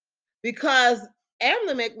because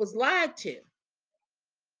Amalek was lied to.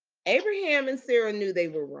 Abraham and Sarah knew they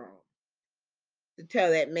were wrong to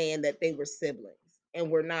tell that man that they were siblings and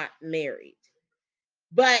were not married.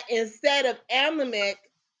 But instead of Amalek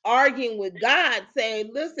arguing with God,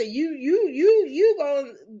 saying, "Listen,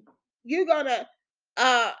 you're gonna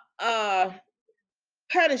uh uh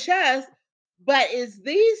punish us, but it's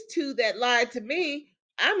these two that lied to me.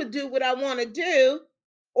 I'm gonna do what I want to do,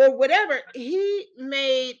 or whatever." He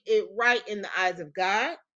made it right in the eyes of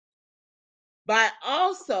God by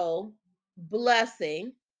also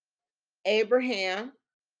blessing Abraham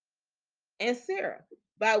and Sarah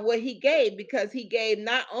by what he gave, because he gave,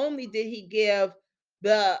 not only did he give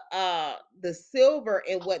the silver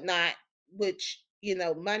and whatnot, which,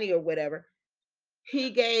 money or whatever, he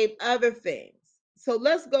gave other things. So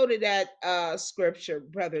let's go to that scripture,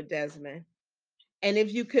 Brother Desmond. And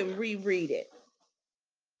if you can reread it.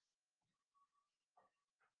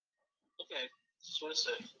 Okay, that's what it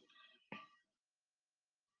says.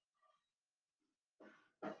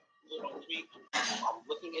 I'm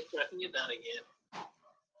looking at tracking it down again.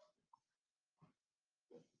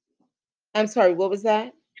 I'm sorry, what was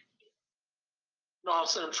that? No, I'm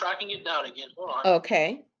saying I'm tracking it down again. Hold on.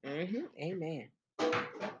 Okay. Amen.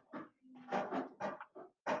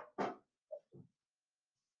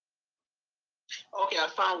 Okay, I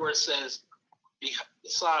found where it says,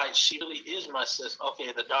 besides, she really is my sister.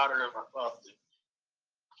 Okay, the daughter of my father.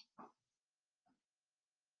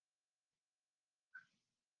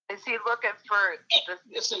 Is he looking for the?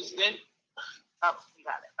 It says then. Oh, you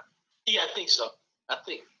got it. Yeah, I think so. I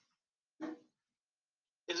think.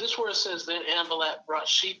 Is this where it says, then Amalek brought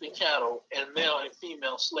sheep and cattle and male and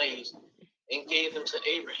female slaves and gave them to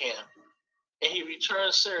Abraham? And he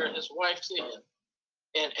returned Sarah, his wife, to him.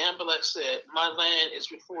 And Amalek said, my land is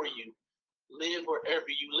before you. Live wherever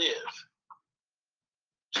you live.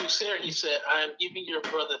 To Sarah he said, I am giving your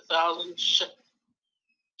brother 1,000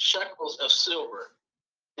 shekels of silver.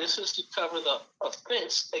 This is to cover the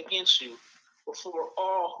offense against you before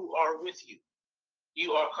all who are with you.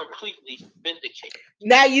 You are completely vindicated.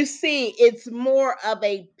 Now you see, it's more of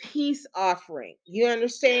a peace offering. You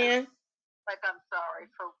understand? Like, I'm sorry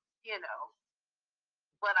for,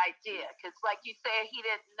 what I did. Because, like you said, he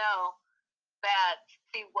didn't know that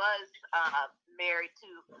she was married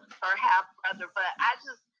to her half brother. But I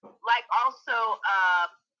just, like, also,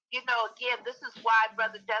 again, this is why,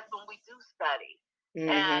 Brother Desmond, we do study.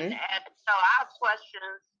 And I have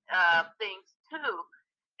questions, things too.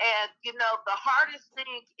 And, the hardest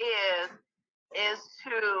thing is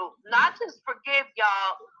to not just forgive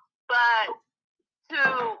y'all, but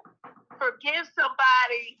to forgive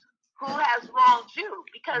somebody who has wronged you.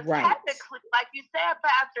 Because technically, like you said,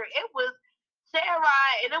 Pastor, it was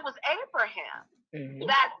Sarai and it was Abraham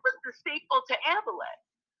that was deceitful to Amalek.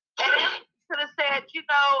 And Amalek could have said,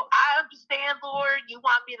 I understand, Lord, you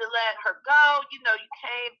want me to let her go. You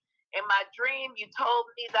came in my dream. You told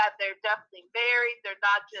me that they're definitely married. They're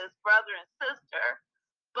not just brother and sister.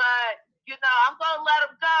 But I'm going to let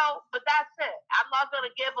them go, but that's it. I'm not going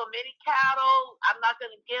to give them any cattle. I'm not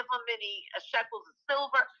going to give them any shekels of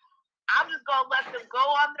silver. I'm just going to let them go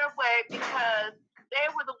on their way because they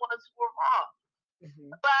were the ones who were wrong.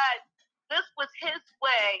 But this was his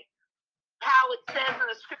way, how it says in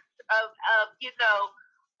the scripture of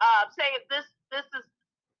saying this is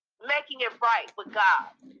making it right with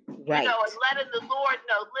God. And letting the Lord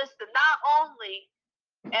know, listen, not only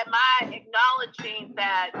am I acknowledging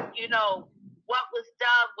that, what was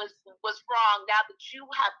done was wrong, now that you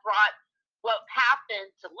have brought what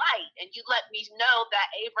happened to light and you let me know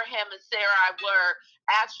that Abraham and Sarah were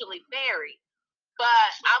actually married.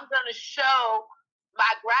 But I'm going to show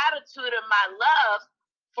my gratitude and my love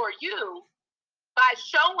for you by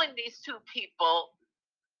showing these two people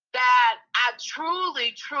that I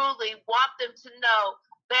truly, truly want them to know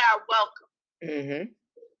they are welcome.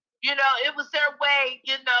 It was their way,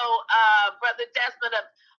 Brother Desmond,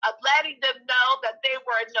 of letting them know that they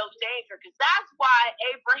were in no danger. Because that's why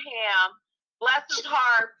Abraham, bless his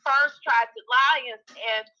heart, first tried to lie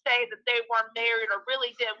and say that they weren't married or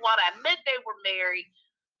really didn't want to admit they were married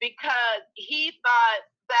because he thought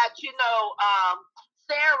that,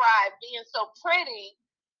 Sarai being so pretty,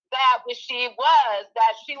 that when she was,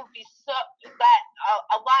 that she would be so, that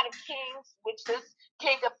a lot of kings, which this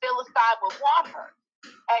king of Philistine would want her.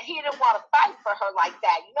 And he didn't want to fight for her like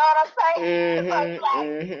that. You know what I'm saying? So he's like,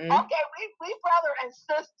 okay, we brother and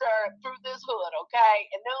sister through this hood, okay?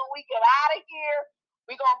 And then when we get out of here,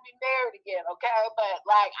 we're going to be married again, okay? But,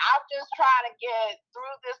 like, I'm just trying to get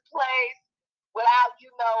through this place without,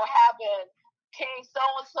 having King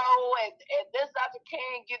so-and-so and this other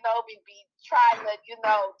king, be trying to,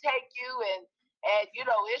 take you and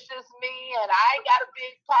it's just me and I ain't got a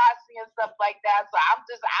big posse and stuff like that. So I'm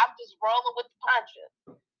just rolling with the punches.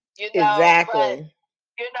 Exactly.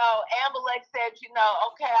 But Amalek said,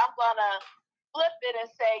 okay, I'm gonna flip it and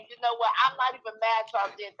say, you know what, I'm not even mad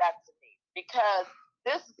y'all did that to me because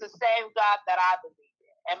this is the same God that I believe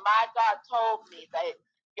in. And my God told me that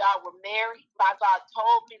y'all were married. My God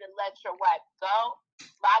told me to let your wife go.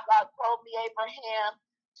 My God told me, Abraham,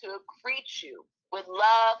 to greet you with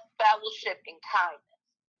love, fellowship, and kindness.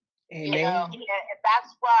 Amen. And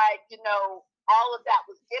that's why, all of that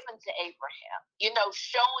was given to Abraham,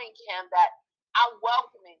 showing him that I'm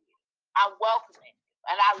welcoming you. I'm welcoming you.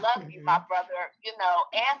 And I love you, my brother,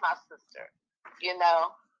 and my sister,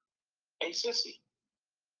 Hey, sissy.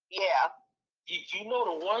 Yeah. You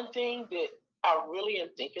know the one thing that I really am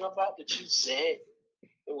thinking about that you said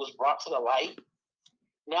it was brought to the light.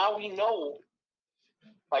 Now we know,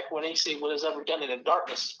 like when they say what is ever done in the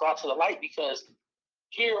darkness is brought to the light, because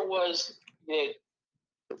here was that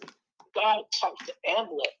God talked to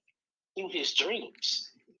Amalek through his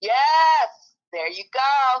dreams. Yes, there you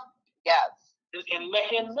go. Yes. And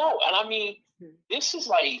let him know. And I mean, this is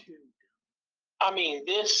like, I mean,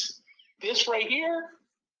 this right here,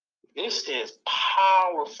 this is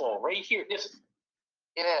powerful. Right here, this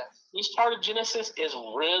part of Genesis is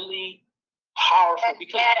really powerful.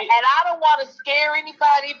 And I don't want to scare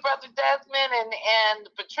anybody, Brother Desmond and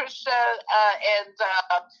Patricia, and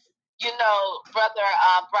Brother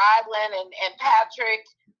Brylan and Patrick,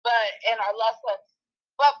 but in our lesson.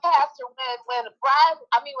 But Pastor, when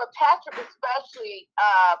Patrick especially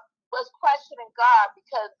was questioning God,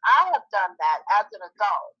 because I have done that as an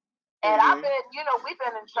adult. And I've been, we've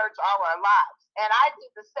been in church all our lives. And I did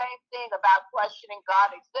the same thing about questioning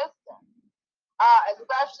God's existence.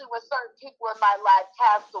 Especially when certain people in my life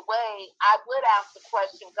passed away, I would ask the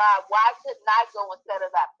question, God, why couldn't I go instead of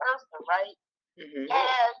that person, right?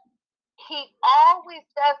 And he always,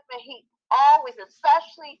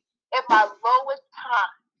 especially in my lowest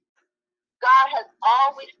time, God has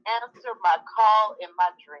always answered my call in my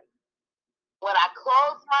dream. When I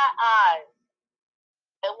close my eyes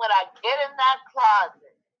and when I get in that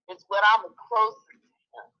closet, it's when I'm closer to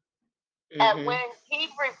him. And when he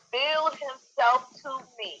revealed himself to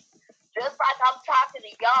me, just like I'm talking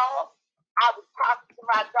to y'all, I was talking to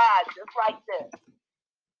my God just like this.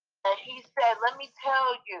 And he said, let me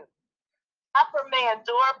tell you, upper man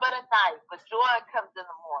endure but a night, but joy comes in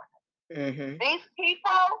the morning. These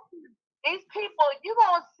people, you're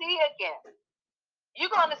going to see again.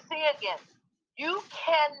 You're going to see again. You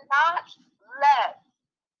cannot let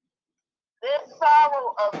this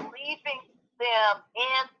sorrow of leaving them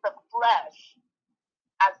in the flesh,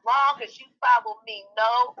 as long as you follow me,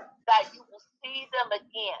 know that you will see them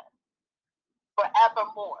again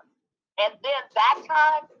forevermore. And then that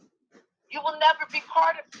time, you will never be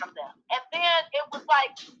parted from them. And then it was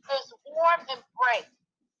like this warm embrace.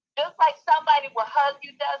 Just like somebody will hug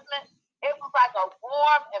you, Desmond, it was like a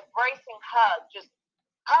warm, embracing hug, just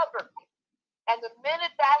covered me. And the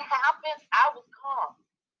minute that happened, I was calm.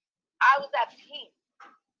 I was at peace.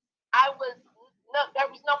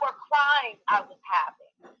 There was no more crying I was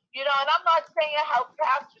having. And I'm not saying how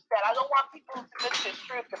Pastor said, I don't want people to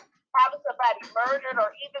misconstrue, because having somebody murdered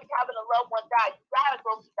or even having a loved one die, you got to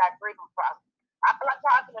go through that grieving process. I'm not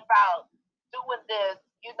talking about doing this,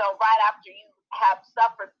 right after you have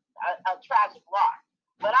suffered a tragic loss.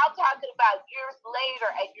 But I'm talking about years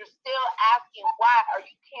later and you're still asking why, or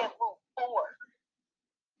you can't move forward.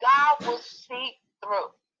 God will see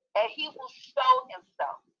through and he will show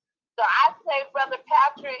himself. So I say, Brother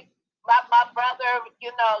Patrick, my brother, I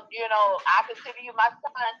consider you my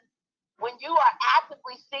son. When you are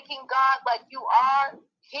actively seeking God like you are,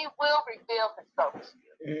 he will reveal himself to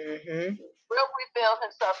you. Will reveal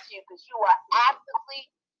himself to you because you are actively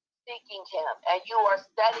seeking him and you are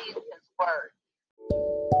studying his word.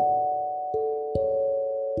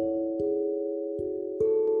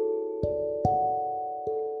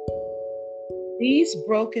 These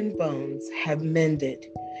broken bones have mended,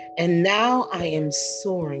 and now I am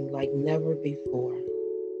soaring like never before.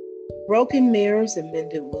 Broken mirrors and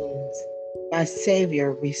mended wounds, my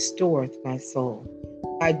Savior restoreth my soul.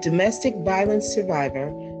 By domestic violence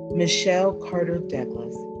survivor, Michelle Carter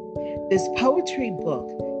Douglas. This poetry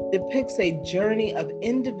book depicts a journey of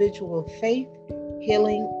individual faith,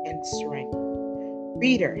 healing, and strength.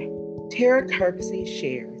 Reader, Tara Kirksey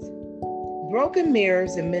shares, Broken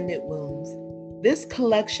Mirrors and Mended Wounds. This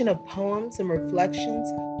collection of poems and reflections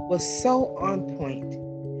was so on point.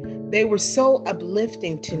 They were so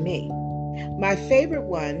uplifting to me. My favorite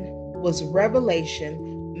one was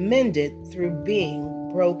Revelation, Mended Through Being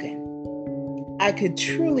Broken. I could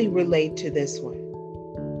truly relate to this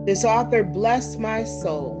one. This author blessed my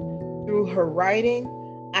soul. Through her writing,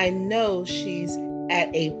 I know she's at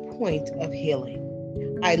a point of healing.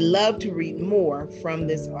 I love to read more from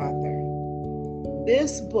this author.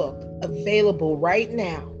 This book, available right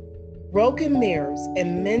now, Broken Mirrors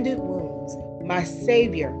and Mended Wounds, My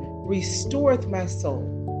Savior Restoreth My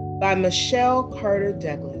Soul, by Michelle Carter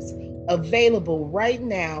Douglas, available right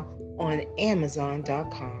now on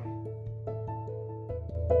Amazon.com.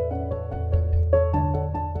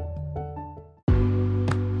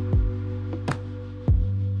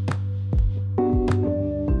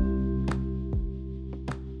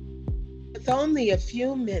 With only a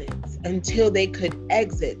few minutes until they could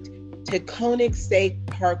exit to Koenigsegg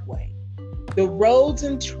Parkway, The roads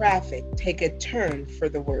and traffic take a turn for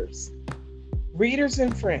the worse. Readers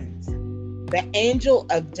and friends, the angel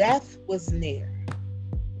of death was near.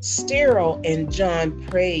 Sterile and John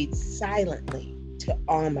prayed silently to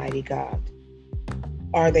Almighty God.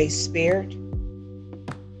 Are they spared?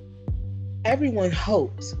 Everyone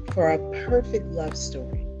hopes for a perfect love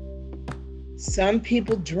story. Some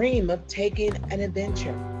people dream of taking an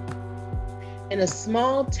adventure. In a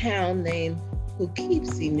small town named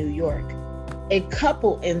Poughkeepsie, New York, a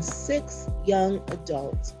couple and six young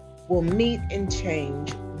adults will meet and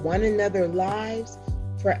change one another's lives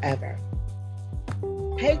forever.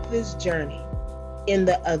 Take this journey in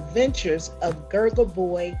the adventures of Gurgle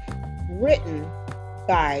Boy, written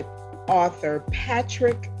by author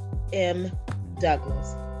Patrick M.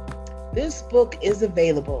 Douglas. This book is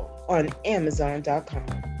available on Amazon.com.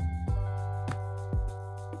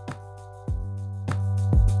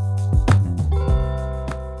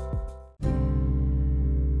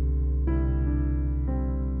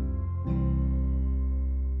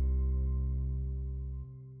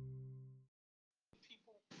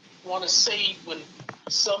 People want to say when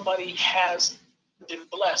somebody has been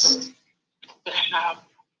blessed to have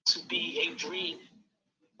to be a dream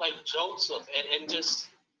like Joseph, and just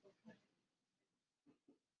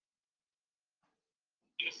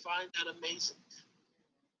you find that amazing.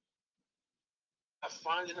 I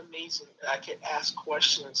find it amazing that I can ask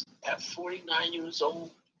questions at 49 years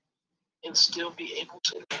old and still be able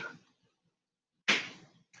to learn. I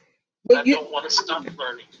But you, don't want to stop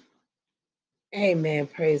learning. Amen.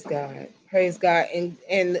 Praise God. Praise God.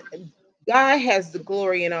 And God has the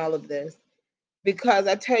glory in all of this, because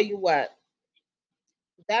I tell you what,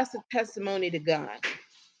 that's a testimony to God,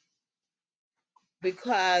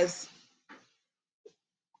 because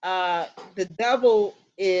uh the devil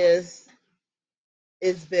is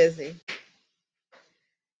busy.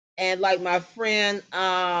 And like my friend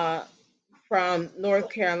from North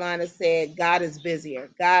Carolina said, God is busier.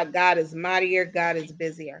 God is mightier, God is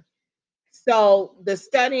busier. So the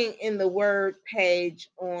studying in the word page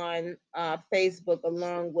on Facebook,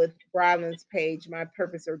 along with Bryland's page, My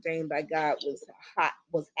Purpose Ordained by God,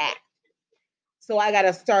 was act. So I got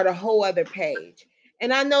to start a whole other page.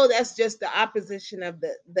 And I know that's just the opposition of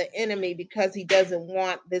the enemy, because he doesn't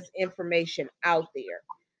want this information out there.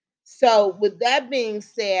 So with that being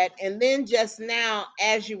said, and then just now,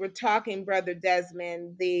 as you were talking, Brother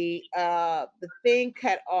Desmond, the thing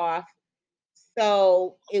cut off,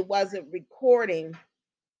 so it wasn't recording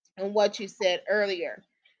and what you said earlier.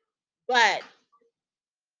 But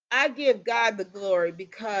I give God the glory,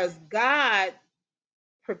 because God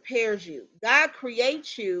prepares you. God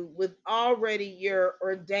creates you with already your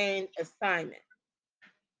ordained assignment.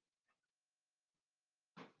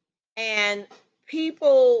 And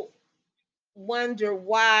people wonder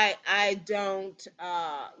why I don't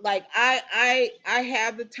like I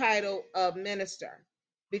have the title of minister,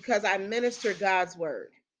 because I minister God's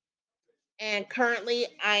word. And currently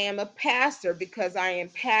I am a pastor, because I am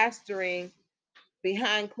pastoring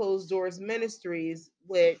Behind Closed Doors Ministries,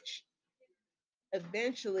 which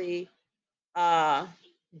eventually uh,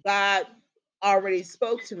 God already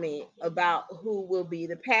spoke to me about who will be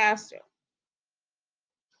the pastor,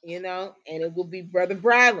 and it will be Brother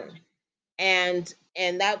Bryland. And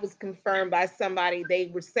that was confirmed by somebody. They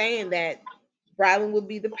were saying that Bryland would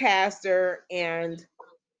be the pastor, and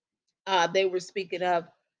they were speaking of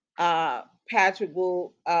Patrick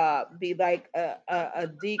will be like a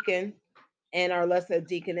deacon, and our lesser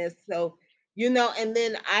deaconess. So, and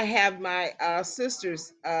then I have my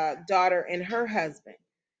sister's daughter and her husband.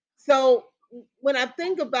 So when I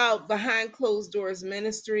think about Behind Closed Doors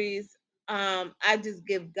Ministries, I just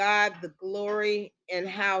give God the glory and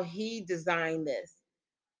how He designed this,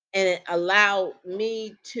 and it allowed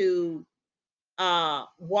me to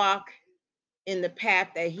walk in the path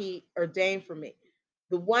that He ordained for me.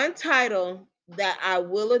 The one title that I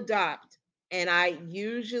will adopt, and I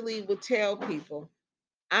usually will tell people,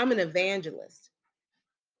 I'm an evangelist.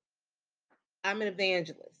 I'm an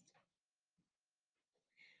evangelist,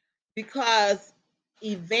 because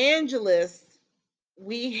evangelists,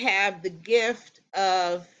 we have the gift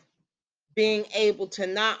of being able to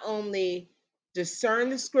not only discern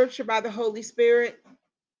the scripture by the Holy Spirit,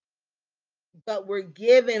 but we're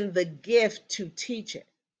given the gift to teach it.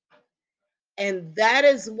 And that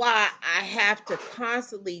is why I have to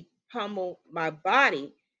constantly pummel my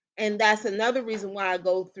body. And that's another reason why I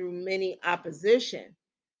go through many opposition,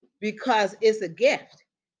 because it's a gift.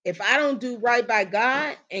 If I don't do right by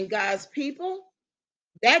God and God's people,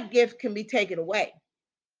 that gift can be taken away.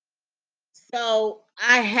 So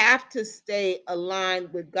I have to stay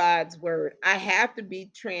aligned with God's word. I have to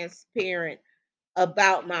be transparent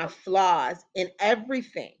about my flaws in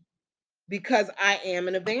everything because I am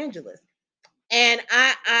an evangelist. And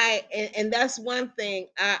and that's one thing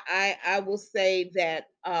I will say that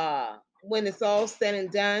when it's all said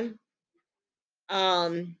and done,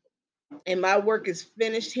 um, and my work is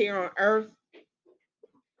finished here on earth,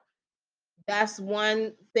 that's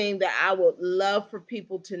one thing that I would love for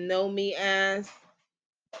people to know me as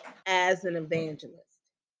an evangelist.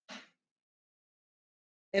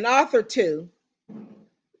 An author too.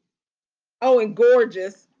 Oh, and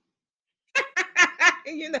gorgeous.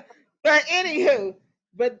 you know, but anywho,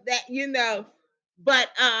 but that but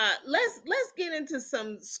let's get into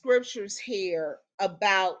some scriptures here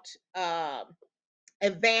about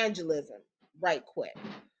evangelism right quick.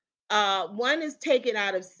 One is taken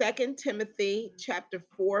out of Second Timothy chapter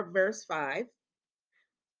 4, verse 5.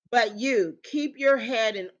 But you keep your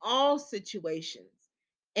head in all situations,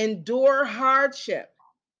 endure hardship,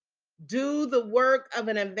 do the work of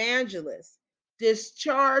an evangelist,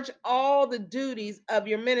 discharge all the duties of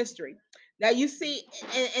your ministry. Now, you see,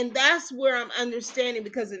 and that's where I'm understanding,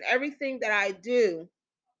 because in everything that I do,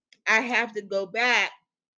 I have to go back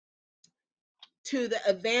to the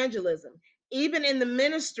evangelism. Even in the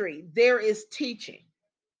ministry, there is teaching.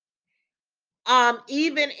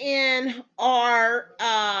 Even in our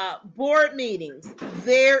board meetings,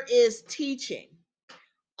 there is teaching.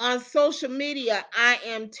 On social media, I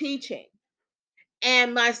am teaching.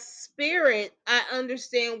 And my spirit, I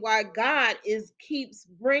understand why God is keeps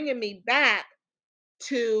bringing me back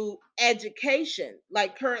to education.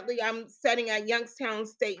 Like currently I'm studying at Youngstown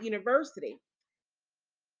State University.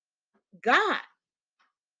 God,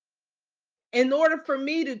 in order for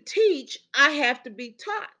me to teach, I have to be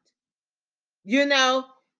taught. You know,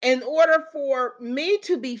 in order for me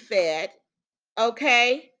to be fed,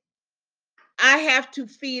 okay, I have to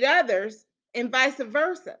feed others and vice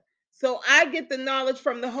versa. So I get the knowledge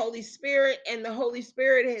from the Holy Spirit, and the Holy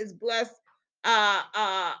Spirit has blessed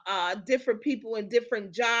different people in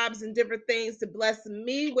different jobs and different things to bless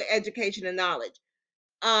me with education and knowledge.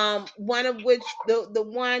 One of which the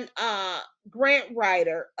one grant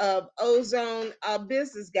writer of Ozone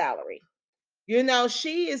Business Gallery,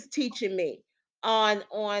 she is teaching me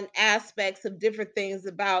on aspects of different things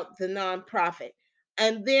about the nonprofit.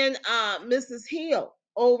 And then Mrs. Hill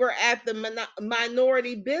over at the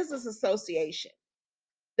Minority Business Association,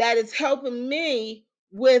 that is helping me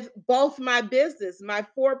with both my business, my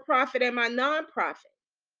for-profit and my nonprofit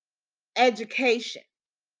education.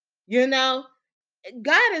 you know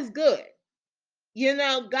God is good.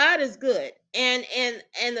 God is good. And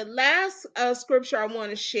the last scripture I want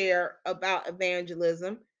to share about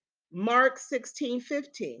evangelism, Mark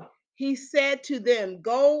 16:15. He said to them,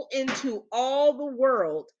 go into all the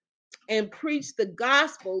world and preach the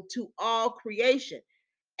gospel to all creation.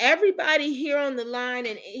 Everybody here on the line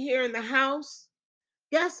and here in the house,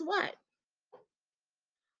 guess what?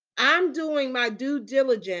 I'm doing my due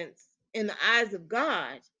diligence in the eyes of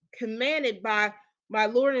God, commanded by my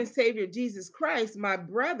Lord and Savior Jesus Christ, my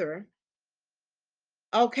brother,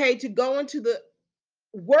 okay, to go into the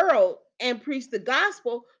world and preach the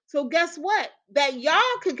gospel. So guess what? That y'all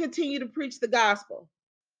can continue to preach the gospel.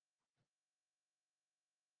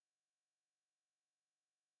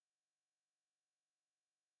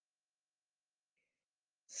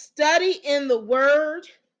 Study in the word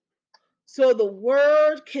so the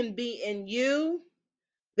word can be in you,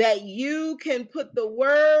 that you can put the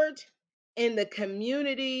word in the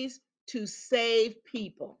communities to save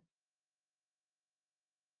people.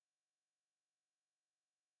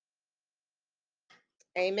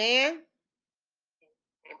 Amen.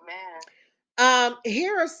 Amen.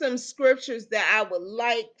 Here are some scriptures that I would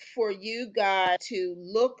like for you guys to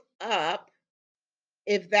look up,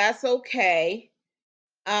 if that's okay.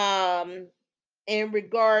 And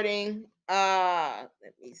regarding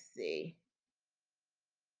let me see,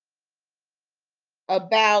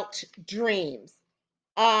 about dreams.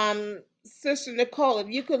 Sister Nicole, if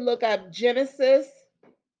you could look up Genesis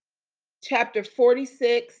chapter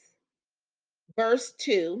 46 verse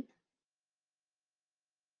 2.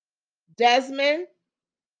 Desmond,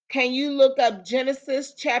 can you look up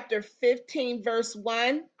Genesis chapter 15 verse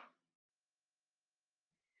 1?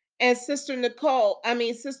 And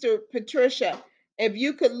Sister Patricia, if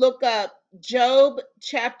you could look up Job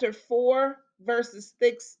chapter 4 verses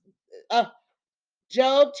 6, uh,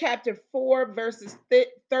 Job chapter 4 verses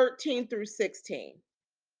 13 through 16.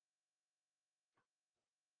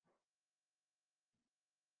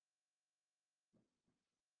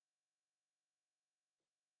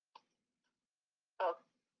 Oh,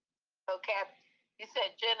 okay. You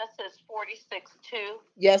said Genesis 46:2.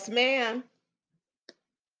 Yes, ma'am.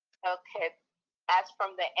 Okay. As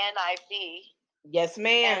from the NIV. Yes,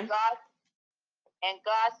 ma'am. And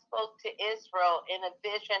God spoke to Israel in a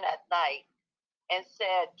vision at night and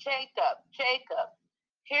said, Jacob, Jacob,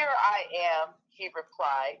 here I am, he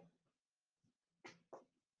replied.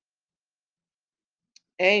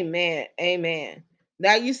 Amen. Amen.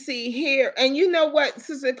 Now you see here, and you know what,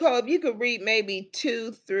 Sister Cole, if you could read maybe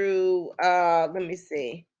 2 through let me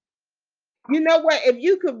see. You know what, if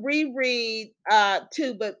you could reread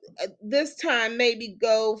 2, but this time maybe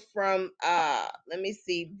go from let me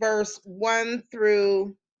see, verse 1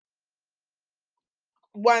 through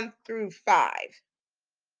 5.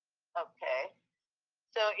 Okay.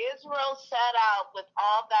 So Israel set out with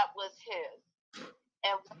all that was his.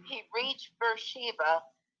 And when he reached Beersheba,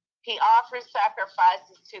 he offered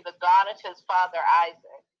sacrifices to the God of his father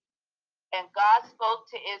Isaac. And God spoke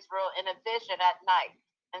to Israel in a vision at night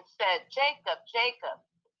and said, Jacob, Jacob,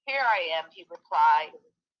 here I am, he replied.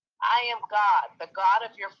 I am God, the God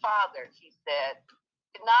of your father, he said.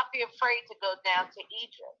 Do not be afraid to go down to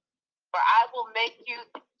Egypt, for I will make you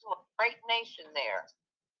into a great nation there.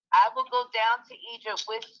 I will go down to Egypt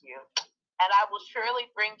with you, and I will surely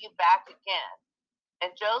bring you back again.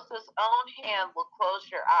 And Joseph's own hand will close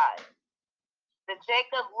your eyes. Then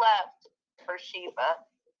Jacob left Beersheba,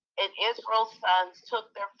 and Israel's sons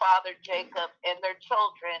took their father Jacob and their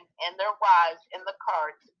children and their wives in the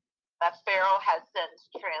carts that Pharaoh had sent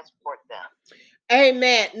to transport them.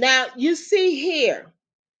 Amen. Now you see here,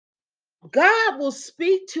 God will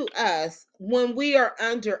speak to us when we are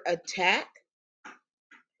under attack,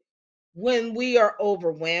 when we are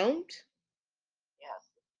overwhelmed. Yes.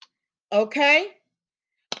 Okay?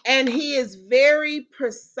 And he is very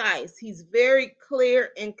precise. He's very clear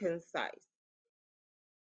and concise.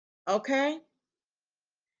 Okay?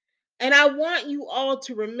 And I want you all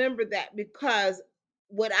to remember that, because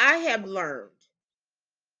what I have learned,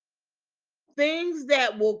 things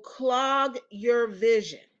that will clog your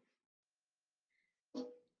vision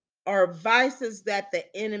are vices that the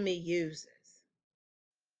enemy uses.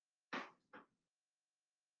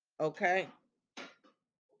 Okay?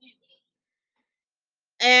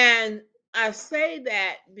 And I say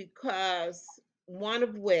that because one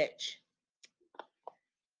of which,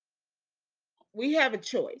 we have a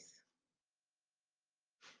choice.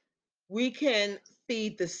 We can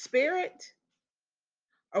feed the spirit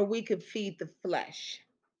or we can feed the flesh.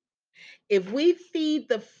 If we feed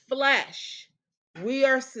the flesh, we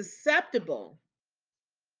are susceptible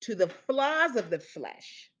to the flaws of the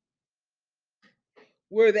flesh,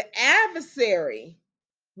 where the adversary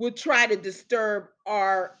will try to disturb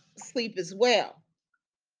our sleep as well.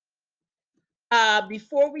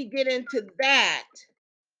 Before we get into that,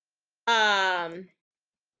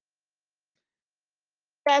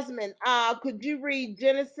 Jasmine, could you read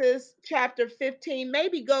Genesis chapter 15?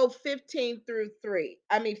 Maybe go 15 through 3.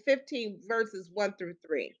 I mean, 15 verses 1 through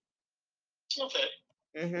 3. Okay.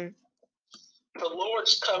 Mm-hmm. The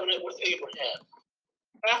Lord's covenant with Abraham.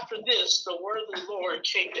 After this, the word of the Lord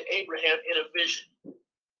came to Abraham in a vision.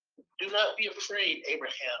 Do not be afraid,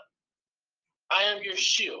 Abraham. I am your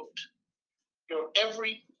shield, your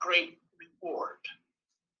every great reward.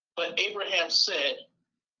 But Abraham said,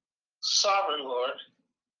 Sovereign Lord,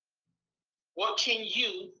 what can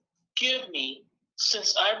you give me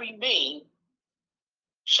since I remain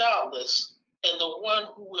childless and the one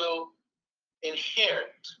who will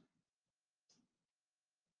inherit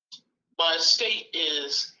my estate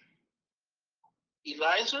is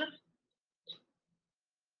Eliezer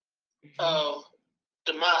of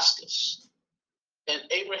Damascus? And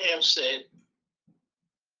Abraham said,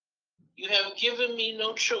 You have given me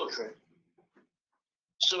no children,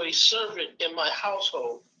 so a servant in my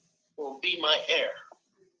household will be my heir.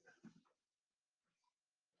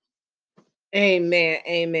 Amen.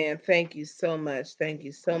 Amen. Thank you so much. Thank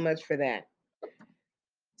you so much for that.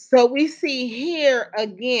 So we see here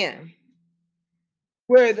again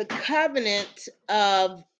where the covenant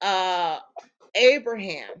of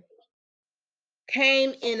Abraham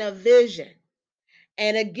came in a vision.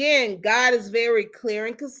 And again, God is very clear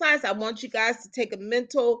and concise. I want you guys to take a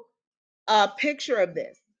mental picture of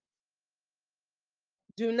this.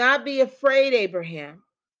 Do not be afraid, Abraham.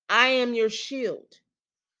 I am your shield,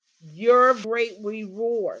 your great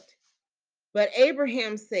reward. But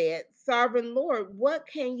Abraham said, Sovereign Lord, what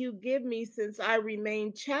can you give me since I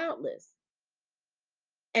remain childless?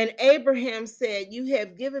 And Abraham said, You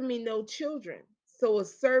have given me no children, so a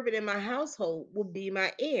servant in my household will be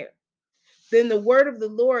my heir. Then the word of the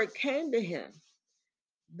Lord came to him.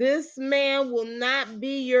 This man will not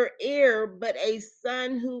be your heir, but a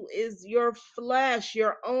son who is your flesh,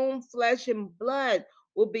 your own flesh and blood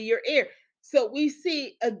will be your heir. So we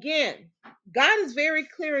see again, God is very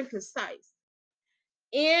clear and concise.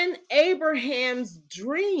 In Abraham's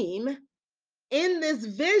dream, in this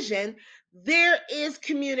vision, there is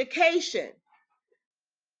communication.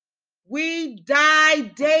 We die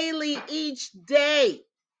daily each day.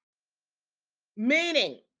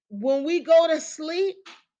 Meaning, when we go to sleep,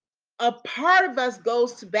 a part of us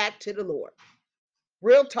goes back to the Lord.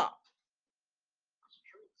 Real talk.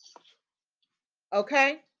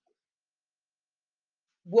 Okay?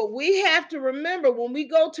 What we have to remember when we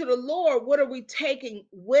go to the Lord, what are we taking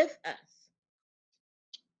with us?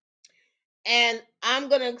 And I'm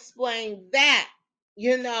going to explain that,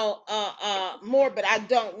 more, but I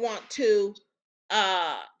don't want to,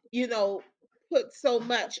 uh, you know, put so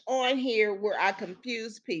much on here where I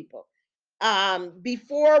confuse people.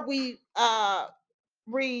 Before we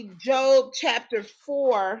read Job chapter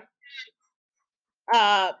 4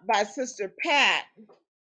 by Sister Pat,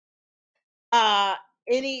 uh,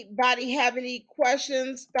 anybody have any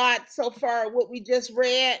questions, thoughts so far what we just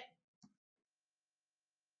read?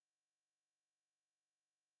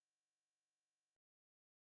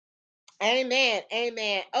 Amen.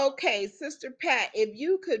 Amen. Okay, Sister Pat, if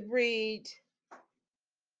you could read,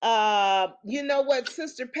 you know what,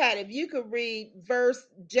 Sister Pat, if you could read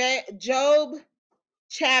Job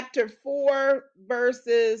chapter 4,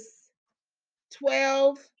 verses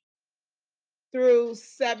 12 through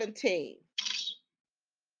 17.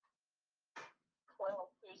 12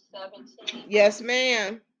 through 17. Yes,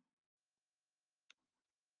 ma'am.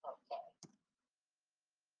 Okay.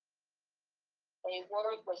 A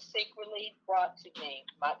word was secretly brought to me.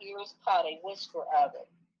 My ears caught a whisper of it.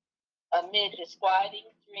 Amid disquieting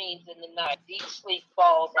dreams in the night, deep sleep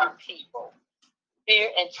falls on people. Fear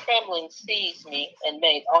and trembling seized me and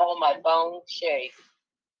made all my bones shake.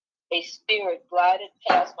 A spirit glided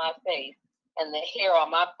past my face, and the hair on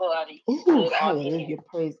my body stood on end.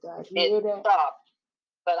 Praise God. It stopped,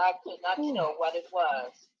 but I could not tell what it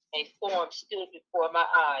was. A form stood before my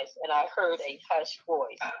eyes, and I heard a hushed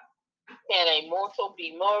voice. Can a mortal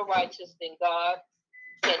be more righteous than God?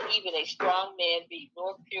 Can even a strong man be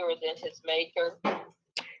more pure than his maker?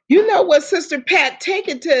 You know what, Sister Pat, take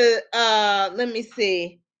it to let me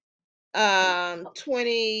see.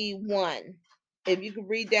 21. If you could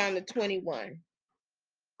read down to 21. And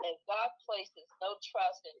God places no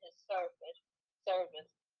trust in his servants.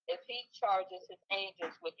 If he charges his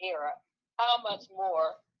angels with error, how much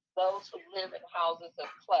more those who live in houses of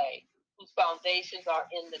clay, whose foundations are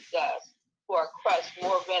in the dust, who are crushed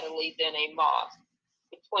more readily than a moth.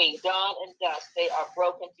 Between dawn and dusk they are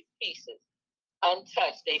broken to pieces.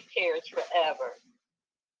 Untouched they perish forever.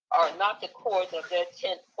 Are not the cords of their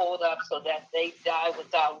tent pulled up so that they die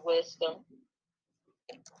without wisdom?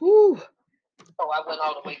 Whew. So I went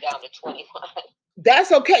all the way down to 21.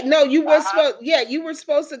 That's okay. No, you were supposed, yeah, you were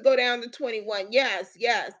supposed to go down to 21. Yes,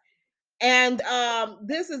 yes. And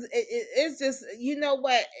this is it's just, you know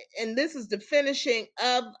what, and this is the finishing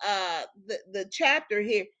of the chapter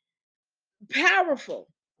here. Powerful.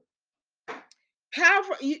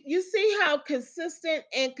 Powerful. You see how consistent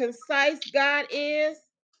and concise God is?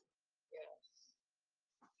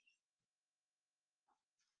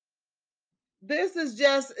 This is,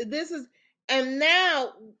 and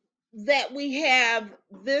now that we have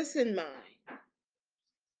this in mind,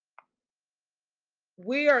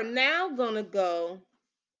 we are now going to go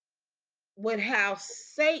with how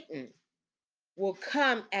Satan will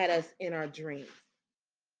come at us in our dreams.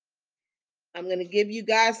 I'm going to give you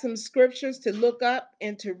guys some scriptures to look up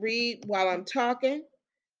and to read while I'm talking.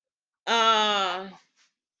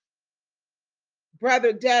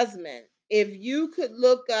 Brother Desmond, if you could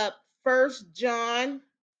look up First John,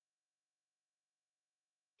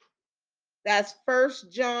 that's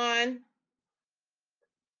First John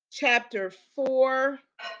chapter 4,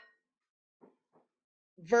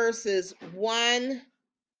 verses 1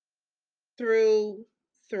 through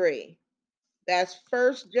 3. That's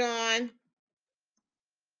First John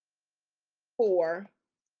 4,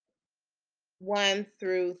 1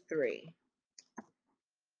 through 3.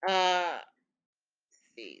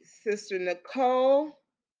 See, Sister Nicole,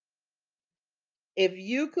 if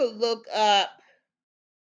you could look up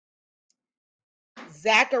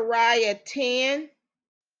Zechariah 10,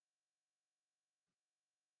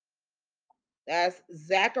 that's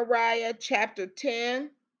Zechariah chapter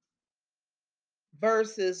 10,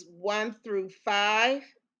 verses 1 through 5.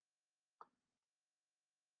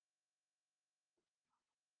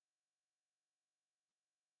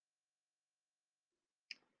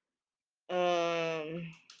 Um,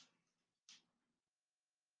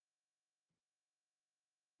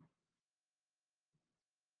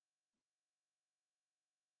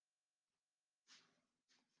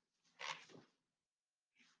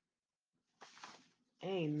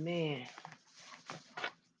 Amen.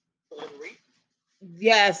 Go ahead and read.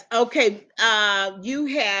 Yes. Okay. You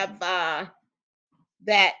have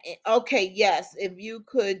that. Okay. Yes. If you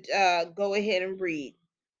could go ahead and read.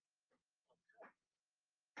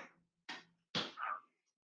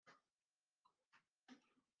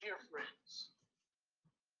 Dear friends,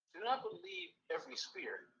 do not believe every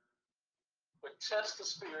spirit, but test the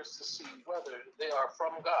spirits to see whether they are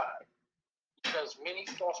from God, because many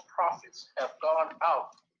false prophets have gone out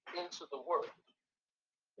into the world.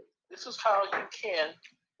 This is how you can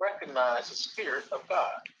recognize the Spirit of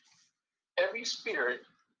God. Every spirit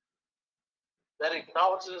that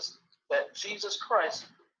acknowledges that Jesus Christ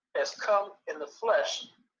has come in the flesh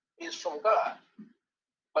is from God.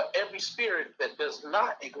 But every spirit that does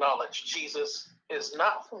not acknowledge Jesus is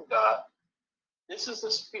not from God. This is the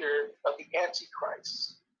spirit of the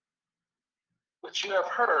Antichrist, which you have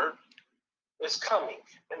heard is coming,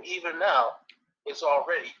 and even now is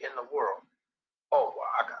already in the world. Oh, wow,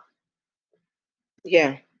 I got it.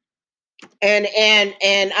 Yeah.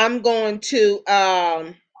 And I'm going to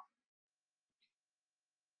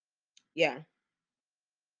yeah.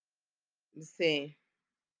 Let's see.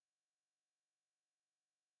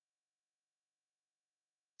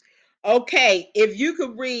 Okay, if you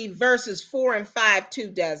could read verses 4 and 5 too,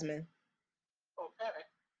 Desmond. Okay.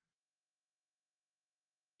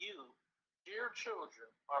 You, dear children,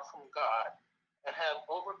 are from God and have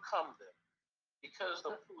overcome them, because the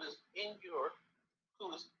one who is in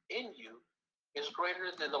you is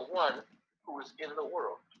greater than the one who is in the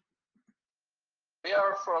world. They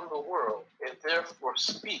are from the world and therefore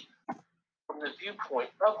speak from the viewpoint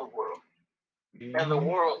of the world, and the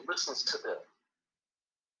world listens to them.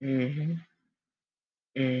 Mm-hmm.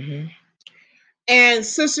 Mm-hmm. And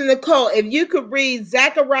Sister Nicole, if you could read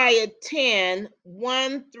Zechariah 10,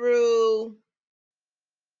 1 through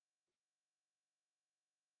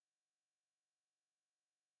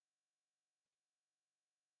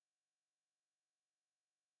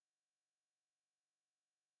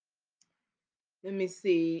let me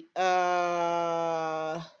see.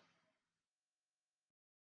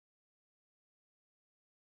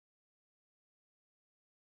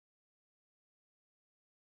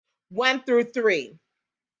 1 through 3.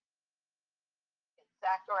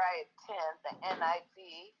 Zechariah 10, the NIV,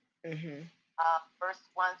 Mm-hmm. verse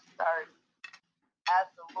 1 starts, as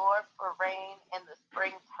the Lord for rain in the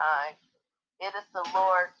springtime, it is the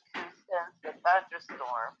Lord who sends the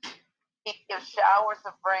thunderstorm. He gives showers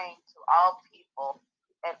of rain to all people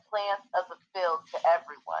and plants of the field to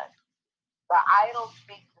everyone. The idle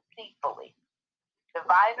speak deceitfully.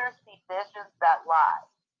 Diviners see visions that lie.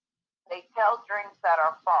 They tell dreams that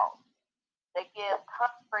are false. They give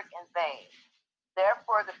comfort in vain.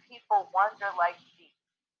 Therefore, the people wander like sheep,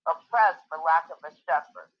 oppressed for lack of a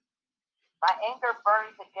shepherd. My anger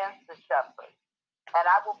burns against the shepherds, and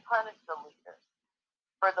I will punish the leaders.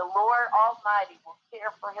 For the Lord Almighty will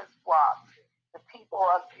care for his flock, the people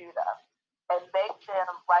of Judah, and make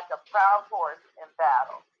them like a proud horse in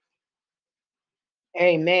battle.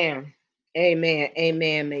 Amen. Amen.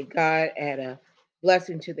 Amen. May God add a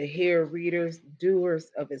blessing to the hearer, readers,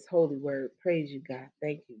 doers of his holy word. Praise you, God.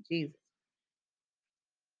 Thank you, Jesus.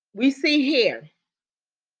 We see here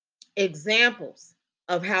examples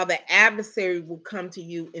of how the adversary will come to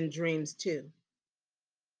you in dreams too.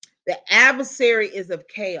 The adversary is of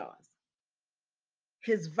chaos.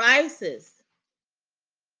 His vices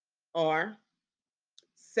are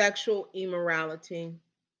sexual immorality,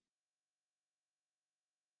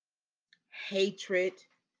 hatred,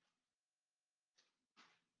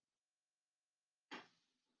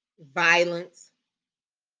 violence.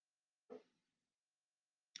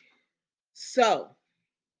 So,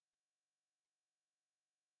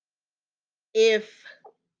 if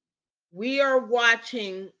we are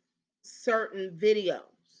watching certain videos,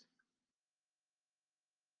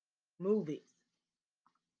 movies,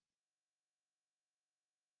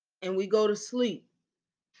 and we go to sleep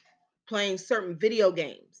playing certain video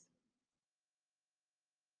games,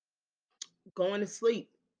 going to sleep,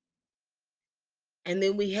 and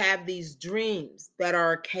then we have these dreams that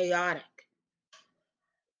are chaotic.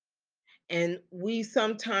 And we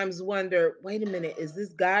sometimes wonder, wait a minute, is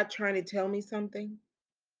this God trying to tell me something?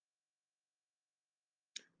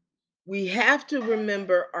 We have to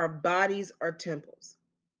remember our bodies are temples.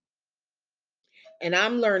 And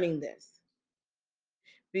I'm learning this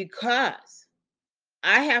because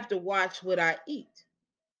I have to watch what I eat.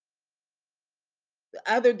 The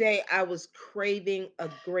other day, I was craving a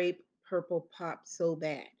grape purple pop so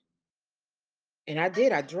bad. And I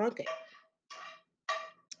did, I drunk it.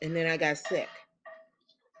 And then I got sick.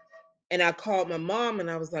 And I called my mom and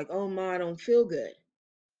I was like, oh, Ma, I don't feel good.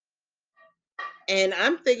 And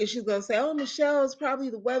I'm thinking she's gonna say, "Oh, Michelle, it's probably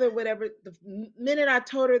the weather, whatever." The minute I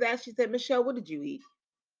told her that, she said, "Michelle, what did you eat?"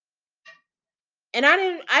 And I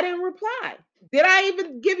didn't reply. Did I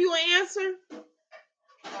even give you an answer?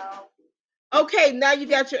 No. Okay, now you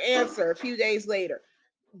got your answer a few days later.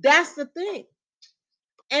 That's the thing.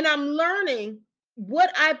 And I'm learning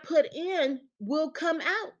what I put in will come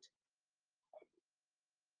out.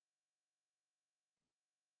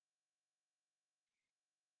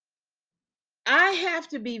 I have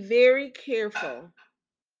to be very careful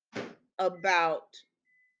about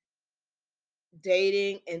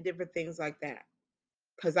dating and different things like that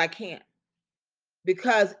because I can't.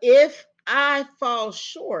 Because if I fall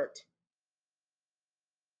short,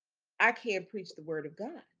 I can't preach the word of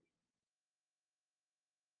God.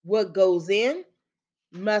 What goes in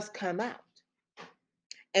must come out.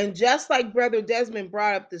 And just like Brother Desmond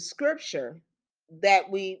brought up the scripture that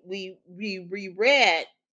we reread,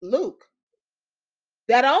 Luke,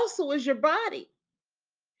 that also is your body.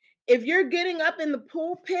 If you're getting up in the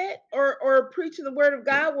pulpit or preaching the word of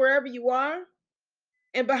God wherever you are,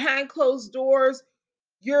 and behind closed doors,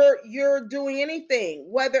 you're doing anything,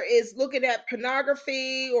 whether it's looking at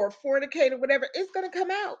pornography or fornicating, whatever, it's gonna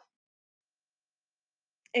come out.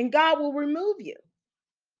 And God will remove you.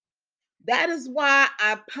 That is why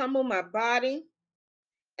I pummel my body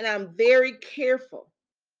and I'm very careful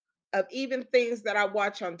of even things that I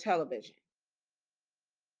watch on television.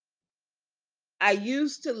 I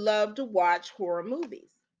used to love to watch horror movies.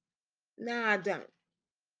 Now I don't.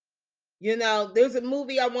 You know, there's a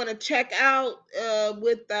movie I want to check out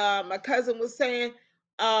with my cousin was saying,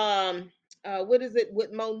 what is it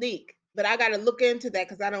with Monique? But I got to look into that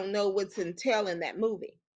because I don't know what's entailed in that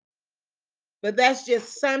movie. But that's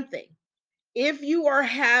just something. If you are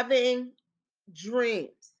having dreams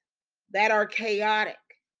that are chaotic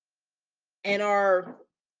and are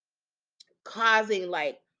causing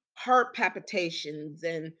like heart palpitations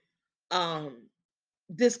and um,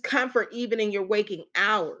 discomfort even in your waking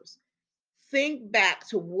hours, think back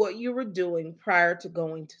to what you were doing prior to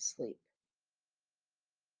going to sleep.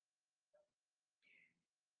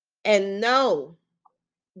 And know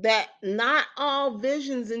that not all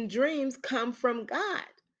visions and dreams come from God.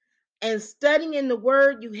 And studying in the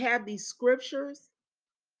word, you have these scriptures,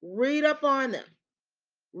 read up on them.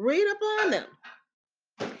 Read up on them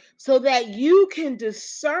so that you can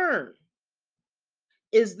discern,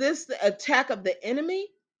 is this the attack of the enemy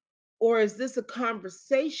or is this a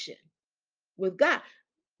conversation with God?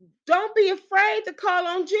 Don't be afraid to call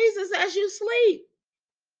on Jesus as you sleep.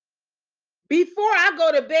 Before I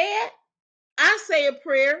go to bed, I say a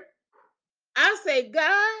prayer. I say,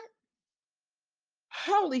 God,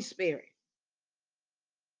 Holy Spirit,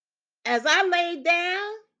 as I lay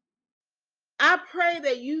down, I pray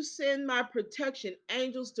that you send my protection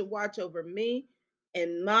angels to watch over me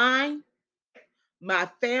and mine, my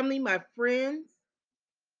family, my friends,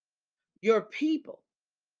 your people.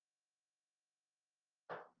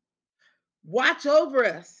 Watch over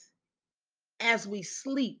us as we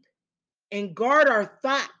sleep and guard our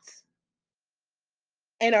thoughts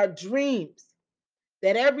and our dreams,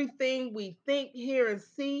 that everything we think, hear, and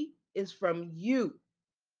see is from you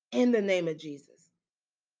in the name of Jesus.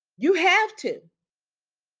 You have to.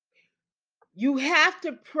 You have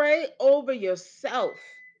to pray over yourself.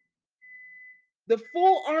 The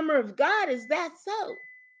full armor of God is that so.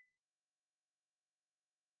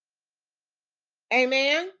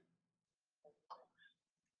 Amen.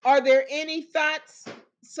 Are there any thoughts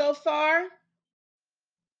so far?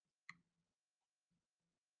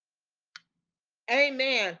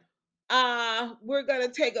 Amen. We're going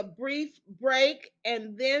to take a brief break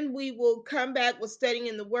and then we will come back with studying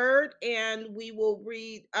in the word and we will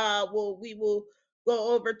read we will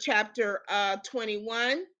go over chapter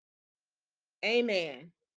 21.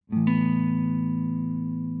 Amen.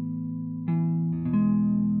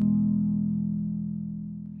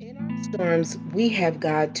 In our storms, we have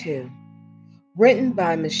God too. Written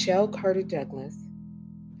by Michelle Carter Douglas,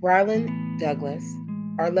 Brylan Douglas,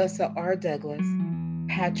 Arlessa R. Douglas,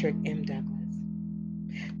 Patrick M. Douglas.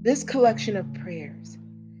 This collection of prayers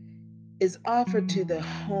is offered to the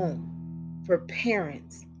home for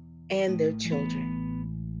parents and their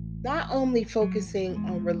children, not only focusing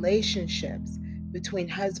on relationships between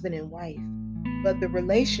husband and wife, but the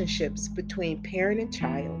relationships between parent and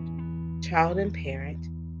child and parent,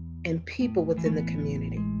 and people within the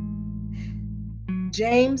community.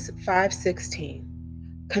 James 5:16.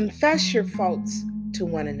 Confess your faults to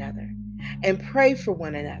one another and pray for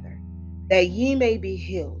one another that ye may be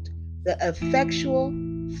healed. The effectual,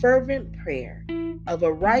 fervent prayer of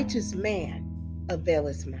a righteous man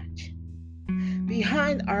availeth much.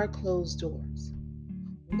 Behind our closed doors,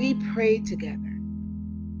 we pray together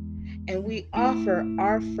and we offer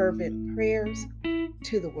our fervent prayers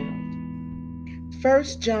to the world.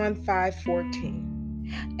 1 John 5:14.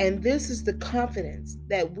 And this is the confidence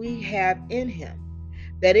that we have in him,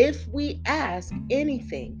 that if we ask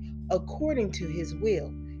anything according to his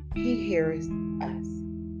will, he hears us.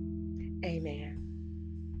 Amen.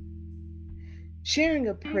 Sharing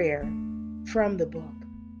a prayer from the book.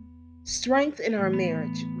 Strength in our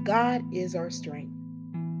marriage. God is our strength.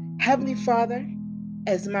 Heavenly Father,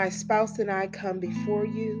 as my spouse and I come before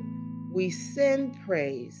you, we send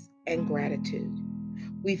praise and gratitude.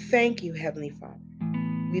 We thank you, Heavenly Father.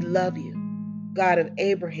 We love you, God of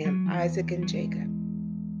Abraham, Isaac, and Jacob.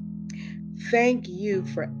 Thank you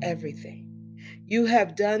for everything you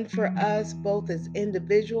have done for us, both as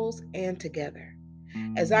individuals and together.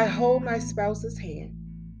 As I hold my spouse's hand,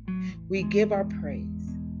 we give our praise.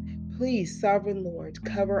 Please, Sovereign Lord,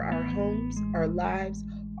 cover our homes, our lives,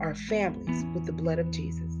 our families with the blood of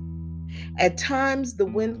Jesus. At times, the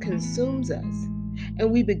wind consumes us,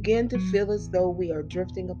 and we begin to feel as though we are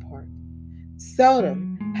drifting apart.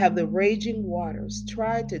 Seldom have the raging waters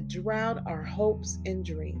tried to drown our hopes and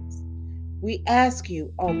dreams. We ask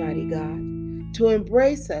you, Almighty God, to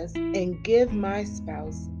embrace us and give my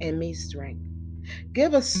spouse and me strength.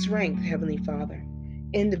 Give us strength, Heavenly Father,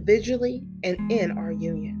 individually and in our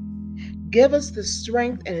union. Give us the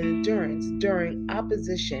strength and endurance during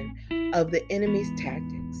opposition of the enemy's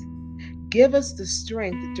tactics. Give us the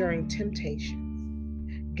strength during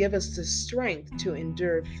temptations. Give us the strength to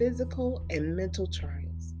endure physical and mental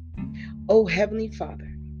trials. O Heavenly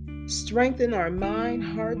Father, strengthen our mind,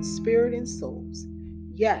 heart, spirit, and souls.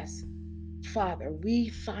 Yes, Father, we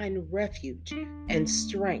find refuge and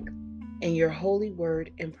strength in your holy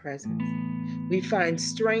word and presence. We find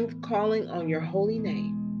strength calling on your holy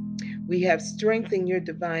name. We have strength in your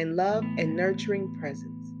divine love and nurturing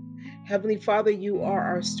presence. Heavenly Father, you are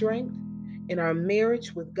our strength. In our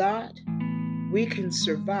marriage with God, we can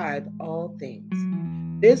survive all things.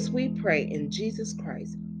 This we pray in Jesus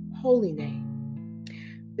Christ's holy name.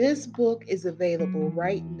 This book is available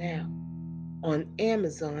right now on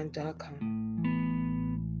Amazon.com.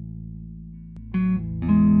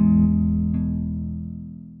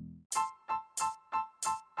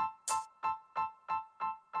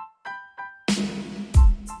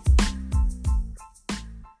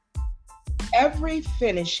 Every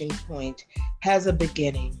finishing point has a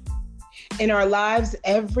beginning. In our lives,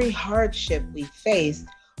 every hardship we faced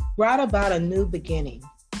brought about a new beginning,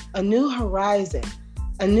 a new horizon,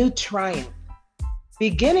 a new triumph.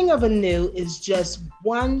 Beginning of Anew is just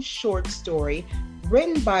one short story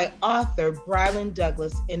written by author Brylan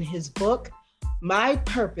Douglas in his book, My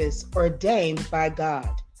Purpose Ordained by God,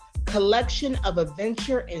 collection of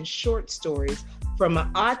adventure and short stories from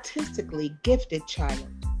an autistically gifted child.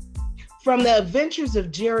 From the adventures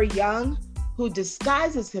of Jerry Young, who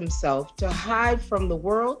disguises himself to hide from the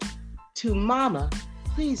world, to Mama,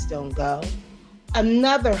 Please Don't Go,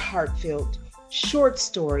 another heartfelt short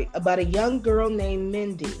story about a young girl named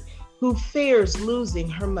Mindy who fears losing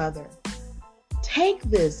her mother. Take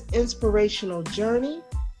this inspirational journey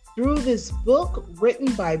through this book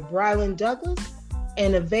written by Brylan Douglas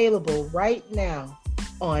and available right now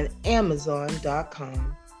on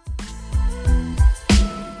Amazon.com.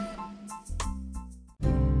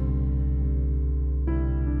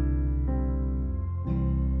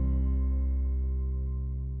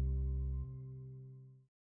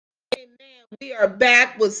 Amen. We are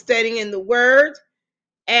back with studying in the Word.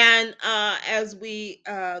 And as we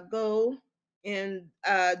go in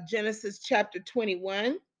Genesis chapter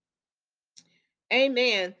 21,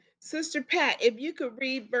 amen. Sister Pat, if you could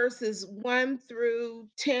read verses 1 through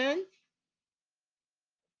 10.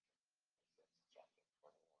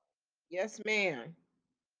 Yes, ma'am.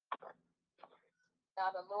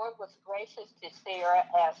 Now the Lord was gracious to Sarah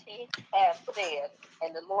as he had said,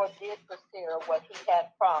 and the Lord did for Sarah what he had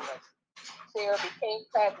promised. Sarah became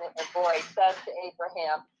pregnant and bore a son to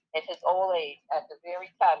Abraham in his old age, at the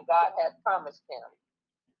very time God had promised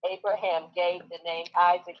him. Abraham gave the name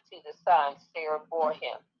Isaac to the son Sarah bore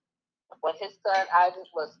him. When his son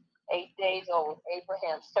Isaac was 8 days old,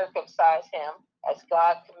 Abraham circumcised him as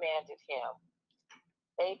God commanded him.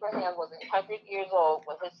 Abraham was 100 years old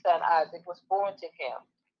when his son Isaac was born to him.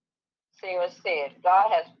 Sarah said,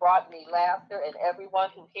 God has brought me laughter, and everyone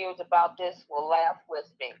who hears about this will laugh with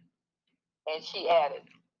me. And she added,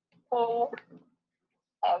 Who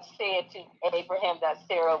have said to Abraham that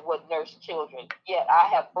Sarah would nurse children? Yet I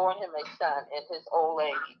have borne him a son in his old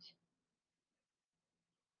age.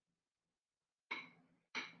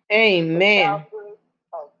 Amen.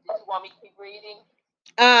 Oh, did you want me to keep reading?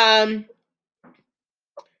 Um,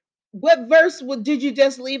 What verse did you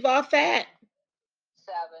just leave off at?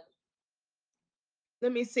 7.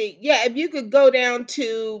 Let me see. Yeah, if you could go down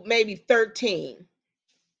to maybe 13.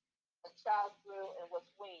 The child grew and was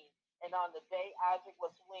weaned, and on the day Isaac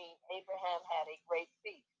was weaned, Abraham had a great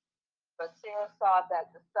feast. But Sarah saw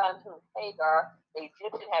that the son whom Hagar, the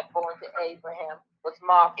Egyptian, had born to Abraham was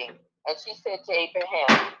mocking. And she said to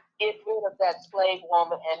Abraham, get rid of that slave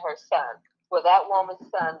woman and her son, for that woman's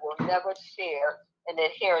son will never share an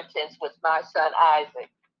inheritance with my son Isaac.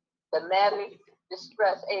 The matter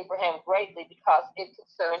distressed Abraham greatly because it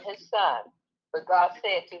concerned his son. But God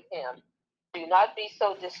said to him, do not be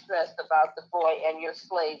so distressed about the boy and your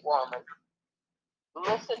slave woman.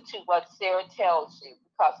 Listen to what Sarah tells you,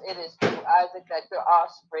 because it is through Isaac that your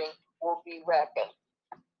offspring will be reckoned.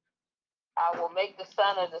 I will make the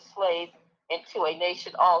son of the slave into a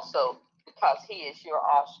nation also, because he is your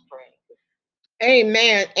offspring.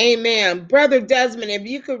 Amen. Amen. Brother Desmond, if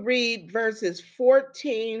you could read verses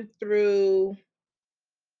 14 through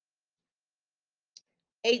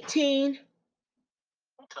 18.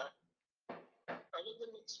 Okay. Early the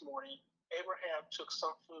next morning, Abraham took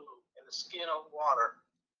some food and a skin of water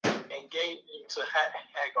and gave them to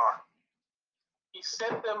Hagar. He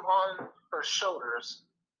set them on her shoulders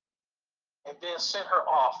and then sent her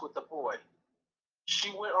off with the boy. She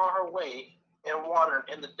went on her way and watered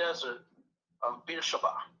in the desert of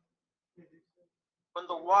Beersheba. When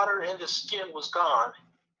the water in the skin was gone,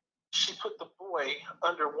 she put the boy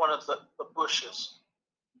under one of the bushes.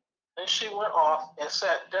 Then she went off and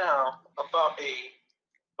sat down about a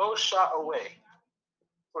bow shot away,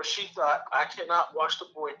 for she thought, I cannot watch the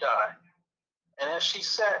boy die. And as she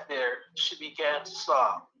sat there, she began to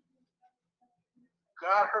sob.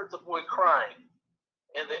 God heard the boy crying,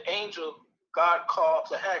 and the angel God called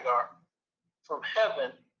to Hagar from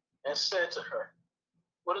heaven and said to her,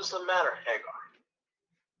 what is the matter, Hagar?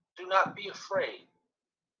 Do not be afraid.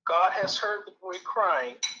 God has heard the boy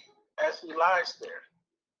crying as he lies there.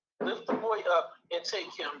 Lift the boy up and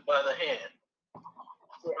take him by the hand,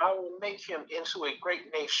 for I will make him into a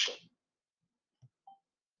great nation.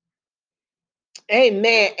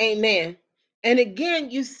 Amen. Amen. And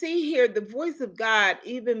again, you see here the voice of God,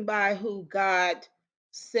 even by who God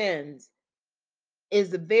sends,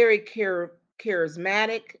 is a very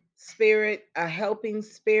charismatic spirit, a helping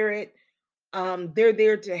spirit. They're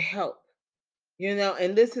there to help,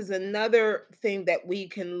 and this is another thing that we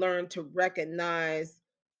can learn to recognize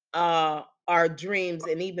our dreams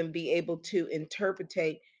and even be able to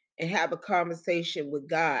interpretate and have a conversation with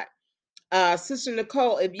God. Sister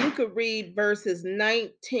Nicole, if you could read verses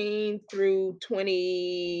 19 through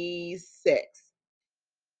 26. Okay.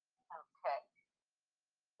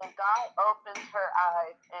 And God opened her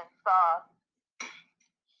eyes and saw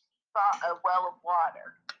a well of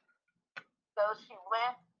water. So she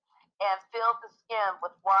went and filled the skin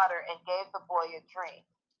with water and gave the boy a drink.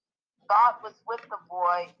 God was with the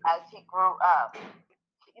boy as he grew up.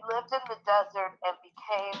 He lived in the desert and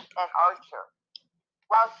became an archer.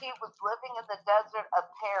 While he was living in the desert of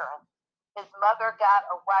Paran, his mother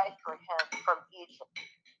got a wife for him from Egypt.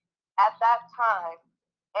 At that time,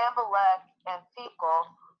 Amalek and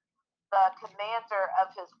Phicol, the commander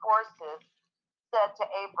of his forces, said to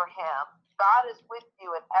Abraham, God is with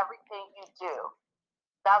you in everything you do.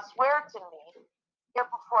 Now swear to me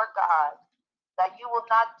here before God that you will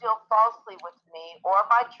not deal falsely with me or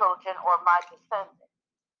my children or my descendants.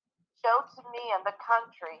 Show to me in the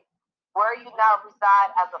country where you now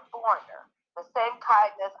reside as a foreigner the same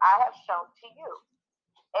kindness I have shown to you.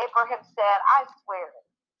 Abraham said, I swear it.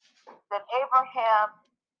 Then Abraham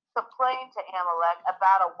complained to Amalek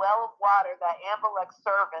about a well of water that Amalek's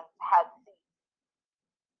servants had seen.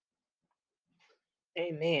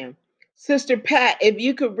 Amen. Sister Pat, if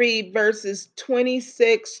you could read verses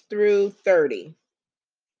 26 through 30.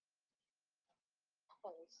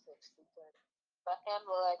 But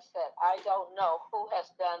Amalek said, I don't know who has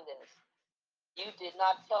done this. You did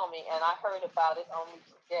not tell me, and I heard about it only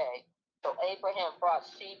today. So Abraham brought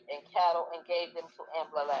sheep and cattle and gave them to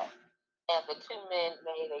Amalek, and the two men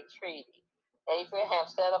made a treaty. Abraham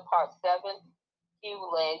set apart 7 ewe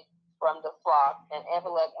lambs from the flock, and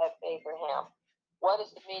Amalek asked Abraham, what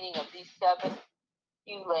is the meaning of these 7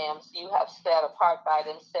 ewe lambs you have set apart by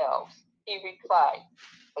themselves? He replied,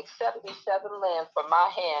 accept these 7 lambs from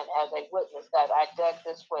my hand as a witness that I dug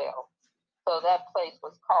this well. So that place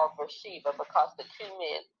was called Beersheba because the 2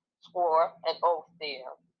 men swore an oath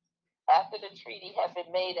there. After the treaty had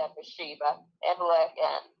been made at Beersheba, Amalek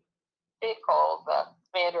and Phicol, the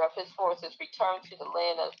commander of his forces, returned to the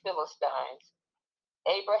land of the Philistines.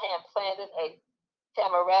 Abraham planted a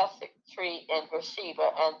tamarisk tree in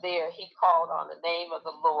Beersheba, and there he called on the name of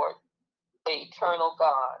the Lord, the eternal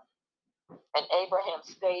God. And Abraham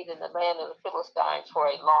stayed in the land of the Philistines for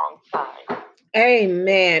a long time.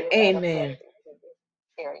 Amen. Amen.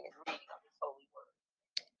 Hearing and reading of his holy word.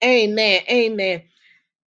 Amen. Amen.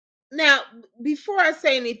 Now, before I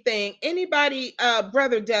say anything, anybody,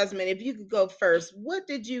 Brother Desmond, if you could go first, what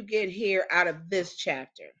did you get here out of this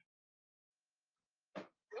chapter?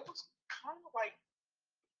 It was kind of like,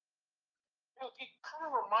 it kind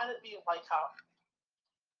of reminded me of like how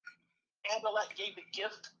Amalek gave the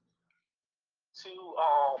gift to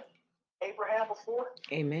Abraham before.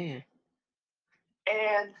 Amen.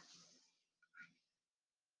 And,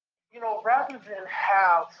 rather than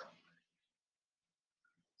have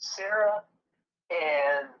Sarah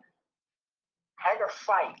and Hagar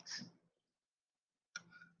fight,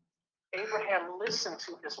 Abraham listened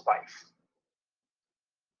to his wife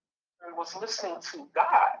and was listening to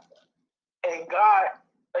God. And God,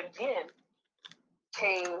 again,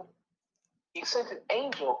 came, he sent an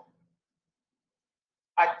angel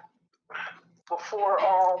before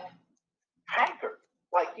Hagar.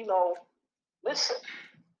 Like, listen,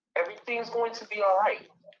 everything's going to be all right.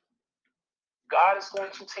 God is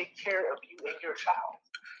going to take care of you and your child.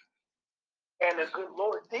 And the good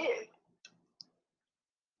Lord did.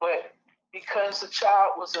 But because the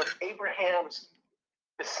child was of Abraham's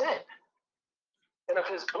descent and of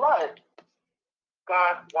his blood,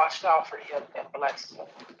 God watched out for him and blessed him.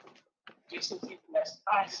 Just as he blessed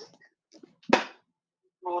Isaac,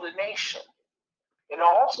 ruled a nation. And it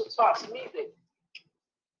also taught me that,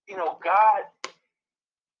 God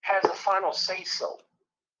has a final say so.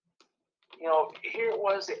 Here it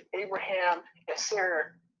was that Abraham and Sarah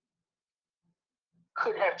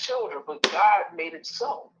could have children, but God made it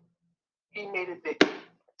so. He made it that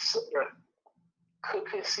Sarah could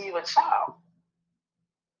conceive a child.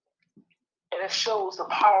 And it shows the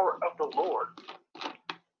power of the Lord.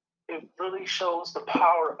 It really shows the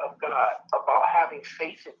power of God about having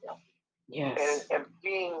faith in him. Yes. And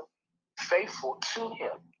being faithful to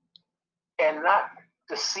him and not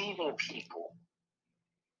deceiving people,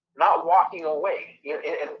 not walking away in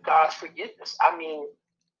God's forgiveness. I mean,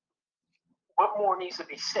 what more needs to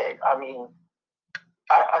be said? I mean,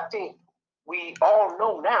 I think we all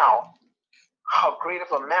know now how great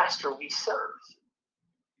of a master we serve.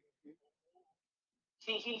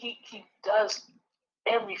 He does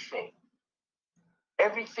everything.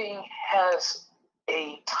 Everything has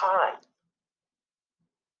a time.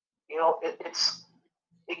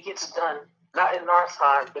 It gets done not in our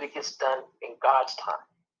time, but it gets done in God's time.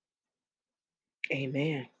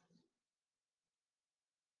 Amen.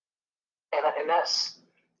 And that's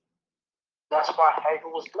why Hagar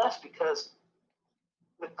was blessed, because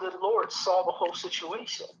the good Lord saw the whole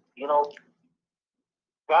situation.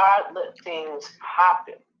 God let things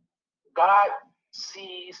happen. God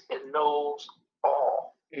sees and knows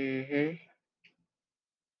all. Mm-hmm.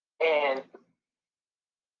 And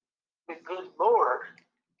the good Lord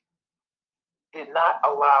did not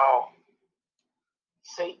allow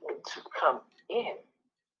Satan to come in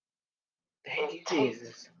Thank you, and take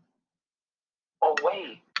Jesus.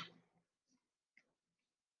 away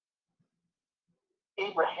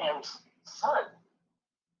Abraham's son.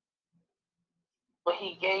 But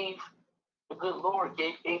the good Lord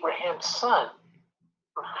gave Abraham's son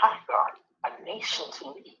for Hagar, a nation to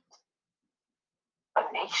lead. A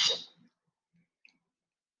nation.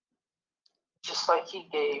 Just like he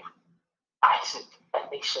gave Isaac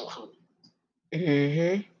a nation to lead.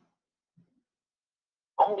 Mm-hmm.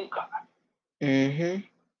 Only God. Mm-hmm.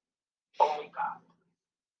 Only God.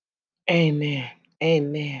 Amen.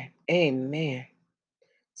 Amen. Amen.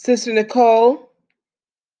 Sister Nicole?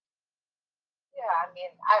 Yeah, I mean,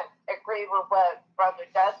 I agree with what Brother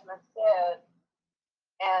Desmond said.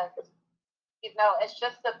 And, it's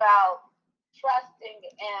just about trusting.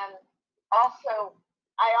 And also,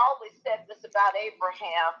 I always said this about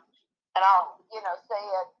Abraham, and I'll, say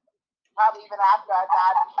it probably even after I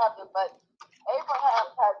died in heaven, but Abraham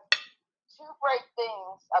had two great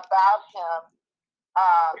things about him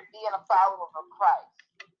being a follower of Christ.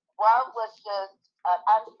 One was just an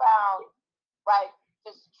unfound,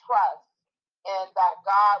 just trust in that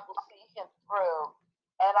God will see him through,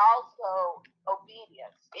 and also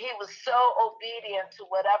obedience. He was so obedient to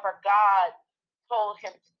whatever God told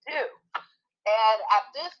him to do. And at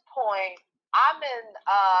this point, I'm in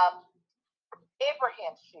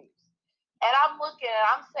Abraham's shoes. And I'm looking and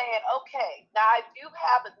I'm saying, okay, now I do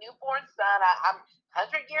have a newborn son. I'm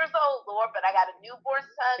 100 years old, Lord, but I got a newborn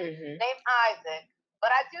son named Isaac. But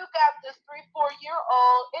I do got this 3, 4 year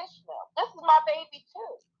old Ishmael. This is my baby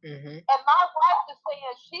too. Mm-hmm. And my wife is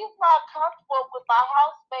saying she's not comfortable with my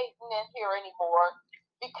housemate in here anymore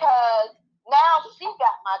because now she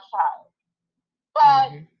got my child. But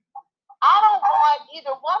Mm-hmm. I don't want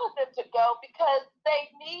either one of them to go because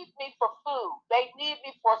they need me for food. They need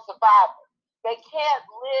me for survival. They can't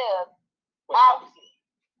live out here.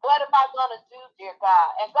 What am I going to do, dear God?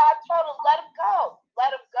 And God told him, let him go.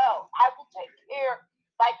 Let him go. I will take care,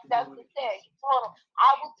 like that's the thing. He told him, I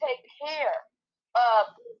will take care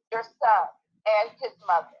of your son and his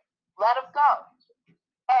mother. Let him go.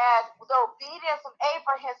 And the obedience of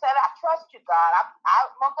Abraham said, I trust you, God.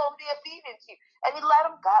 I'm going to be obedient to you. And he let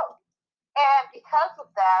him go. And because of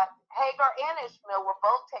that, Hagar and Ishmael were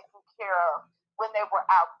both taken care of when they were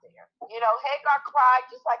out there. You know, Hagar cried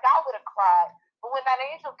just like I would have cried. But when that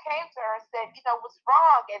angel came to her and said, you know, what's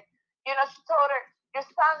wrong? And, you know, she told her, your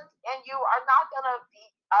sons and you are not going to be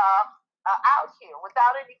out here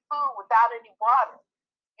without any food, without any water.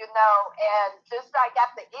 You know, and just like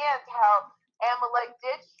at the end, how Amalek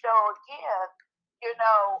did show again, you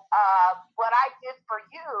know, what I did for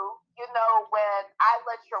you, you know, when I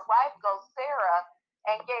let your wife go, Sarah,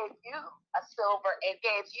 and gave you a silver and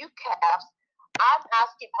gave you calves, I'm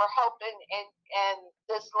asking for help in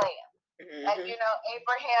this land. Mm-hmm. And, you know,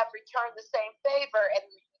 Abraham returned the same favor and,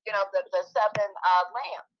 you know, the seven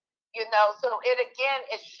lambs, you know, so it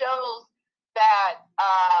shows that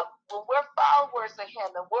when we're followers of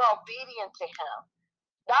him and we're obedient to him,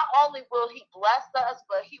 not only will he bless us,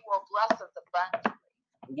 but he will bless us abundantly.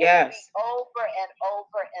 Yes. Over and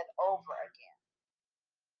over and over again.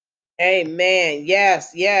 Amen.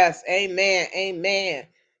 Yes, yes. Amen. Amen.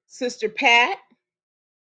 Sister Pat?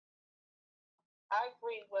 I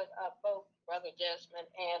agree with both Brother Desmond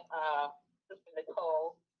and Sister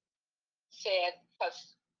Nicole said,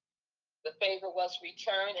 because the favor was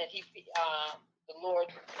returned and the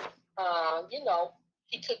Lord, you know,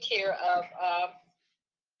 he took care of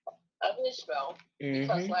Israel. Mm-hmm.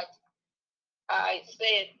 Because like I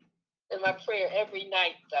said in my prayer every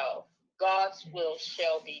night, though, God's will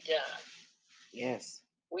shall be done. Yes.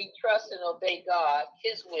 We trust and obey God.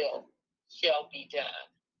 His will shall be done.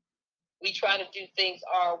 We try to do things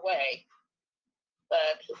our way,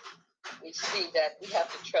 but we see that we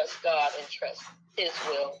have to trust God and trust his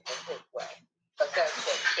will and his way. Because that's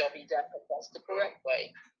what shall be done. That's the correct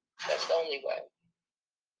way. That's the only way.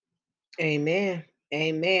 Amen.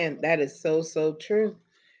 Amen. That is so, so true.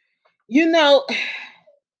 You know,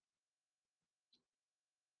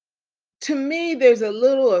 to me, there's a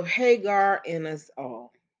little of Hagar in us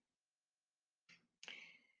all.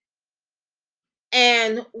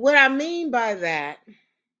 And what I mean by that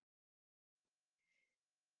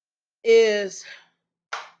is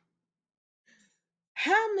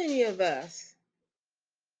how many of us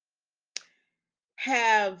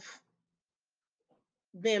have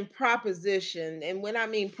been propositioned? And when I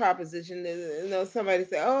mean proposition, you know, somebody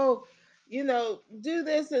say, oh, you know, do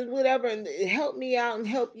this and whatever, and help me out and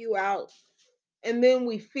help you out. And then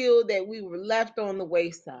we feel that we were left on the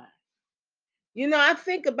wayside. You know, I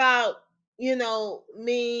think about, you know,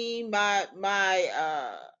 me, my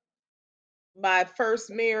first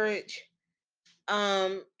marriage,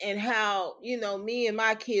 and how, you know, me and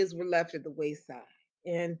my kids were left at the wayside.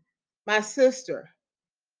 And my sister,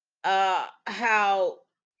 how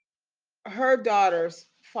her daughter's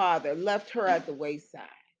father left her at the wayside,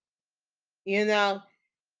 you know.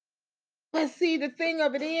 But see, the thing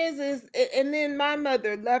of it is, and then my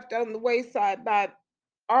mother left on the wayside by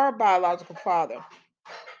our biological father.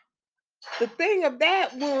 The thing of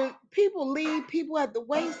that, when people leave people at the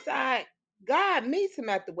wayside, God meets them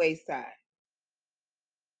at the wayside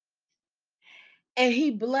and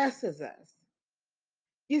he blesses us.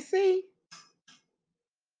 You see?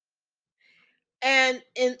 And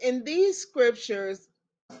in these scriptures,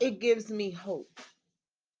 it gives me hope.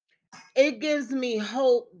 It gives me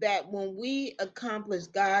hope that when we accomplish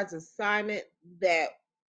God's assignment, that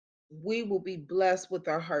we will be blessed with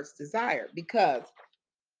our heart's desire. Because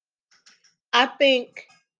I think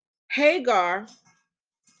Hagar,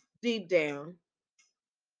 deep down,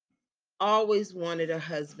 always wanted a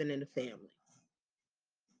husband and a family.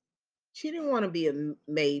 She didn't want to be a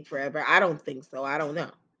maid forever. I don't think so. I don't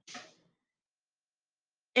know.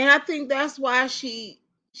 And I think that's why she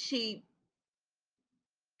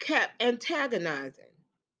kept antagonizing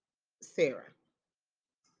Sarah.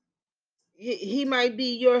 He might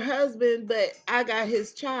be your husband, but I got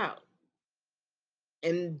his child.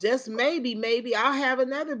 And just maybe I'll have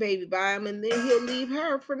another baby by him and then he'll leave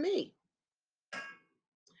her for me.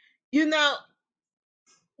 You know,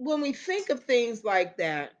 when we think of things like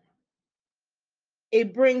that,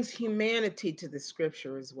 it brings humanity to the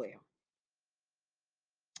scripture as well.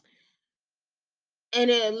 And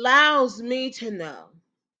it allows me to know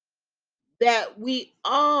that we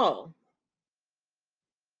all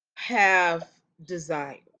have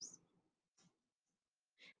desires.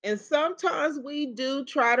 And sometimes we do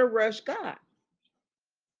try to rush God.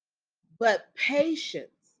 But patience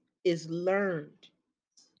is learned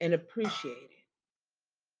and appreciated.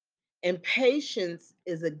 And patience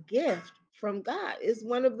is a gift from God. It's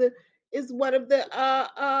one of the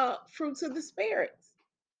fruits of the spirits.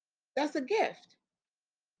 That's a gift.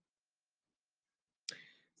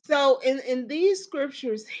 So in these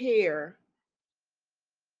scriptures here,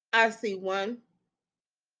 I see one,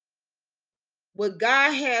 what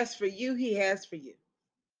God has for you, he has for you.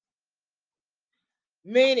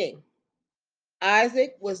 Meaning,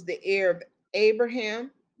 Isaac was the heir of Abraham,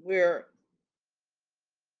 where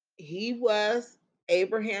he was,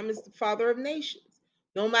 Abraham is the father of nations.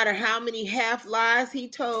 No matter how many half lies he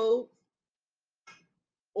told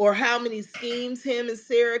or how many schemes him and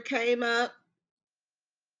Sarah came up,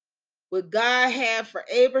 what God had for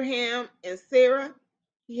Abraham and Sarah,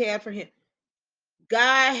 he had for him.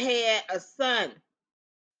 God had a son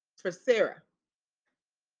for Sarah.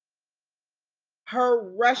 Her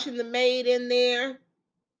rushing the maid in there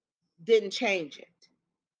didn't change it.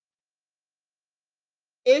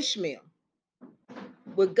 Ishmael,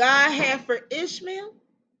 what God had for Ishmael,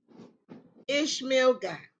 Ishmael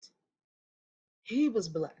got. He was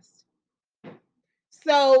blessed.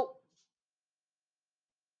 So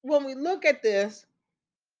when we look at this,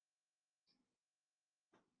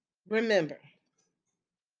 remember,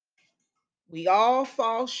 we all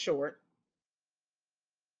fall short,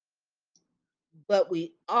 but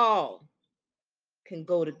we all can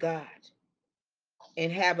go to God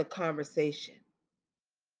and have a conversation,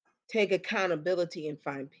 take accountability, and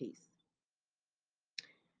find peace.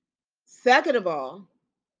 Second of all,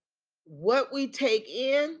 what we take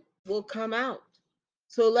in will come out.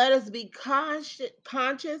 So let us be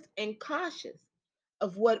conscious and cautious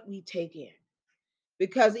of what we take in.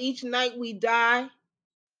 Because each night we die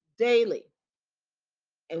daily.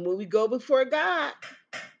 And when we go before God,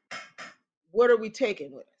 what are we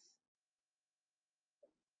taking with us?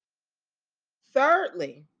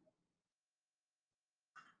 Thirdly,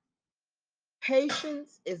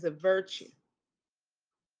 patience is a virtue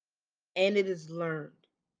and it is learned.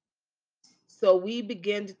 So we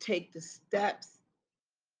begin to take the steps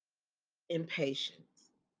in patience.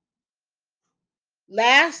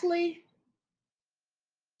 Lastly,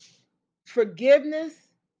 forgiveness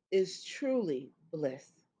is truly bliss.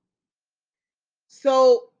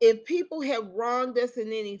 So if people have wronged us in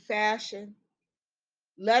any fashion,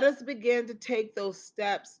 let us begin to take those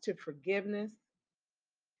steps to forgiveness.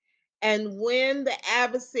 And when the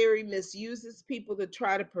adversary misuses people to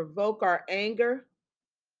try to provoke our anger,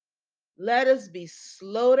 let us be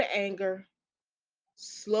slow to anger,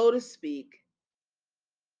 slow to speak,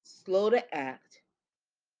 slow to act,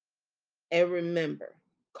 and remember,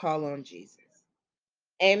 call on Jesus.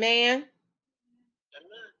 Amen.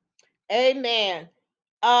 Amen.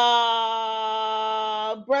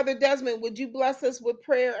 Brother Desmond, would you bless us with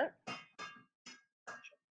prayer?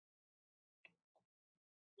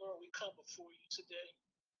 Lord, we come before you today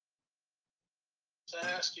to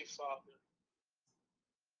ask you, Father,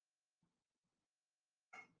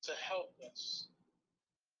 to help us.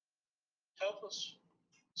 Help us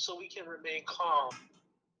so we can remain calm.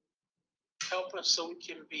 Help us so we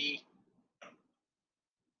can be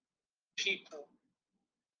people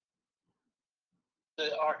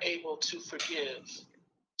that are able to forgive,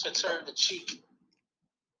 to turn the cheek.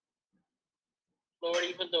 Lord,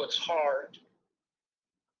 even though it's hard,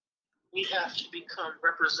 we have to become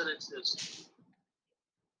representatives.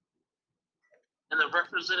 And the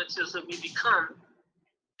representatives that we become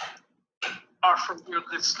are from your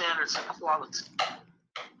good standards and quality.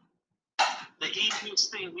 The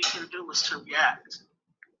easiest thing we can do is to react.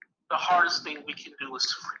 The hardest thing we can do is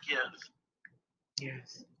to forgive.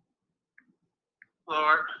 Yes.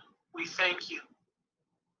 Lord, we thank you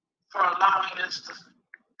for allowing us to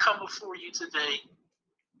come before you today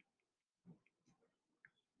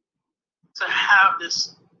to have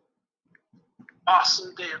this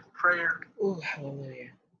awesome day of prayer. Oh,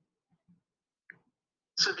 hallelujah.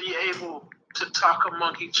 To be able to talk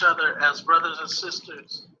among each other as brothers and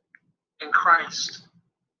sisters in Christ.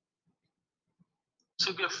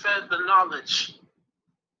 To get fed the knowledge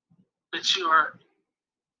that you are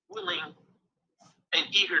willing and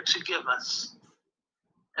eager to give us,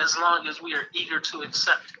 as long as we are eager to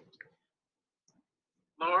accept it.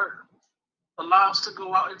 Lord, allow us to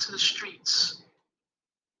go out into the streets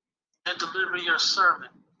and deliver your sermon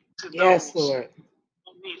to Yes, those Lord.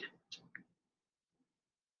 who need it.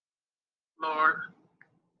 Lord,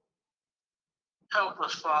 help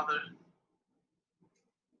us, Father.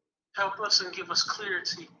 Help us and give us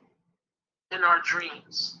clarity in our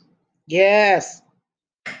dreams. Yes.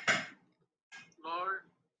 Lord,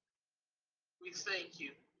 we thank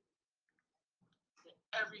you for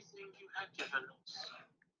everything you have given us.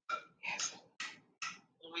 Yes.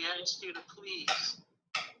 And we ask you to please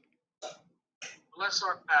bless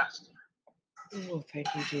our pastor. Oh, thank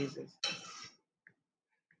you, Jesus.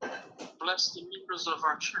 Bless the members of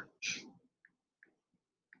our church.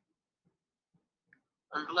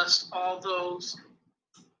 And bless all those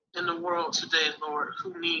in the world today, Lord,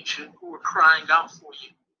 who need you, who are crying out for you.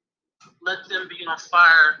 Let them be on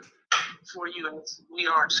fire for you as we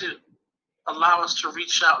are too. Allow us to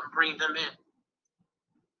reach out and bring them in.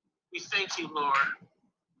 We thank you, Lord,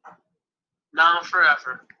 now and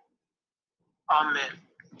forever. Amen.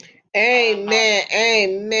 Amen.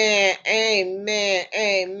 Amen. Amen.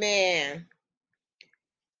 Amen.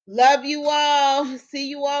 Love you all. See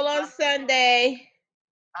you all on Sunday.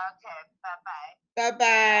 Okay, bye-bye.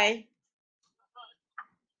 Bye-bye.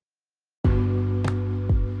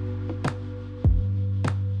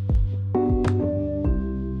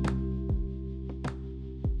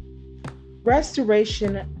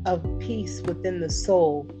 Restoration of peace within the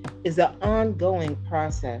soul is an ongoing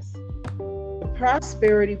process. The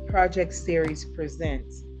Prosperity Project series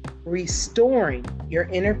presents Restoring Your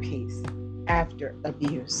Inner Peace After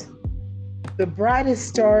Abuse. The brightest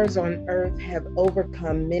stars on earth have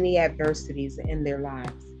overcome many adversities in their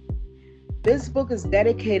lives. This book is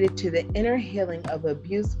dedicated to the inner healing of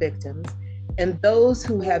abuse victims and those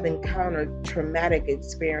who have encountered traumatic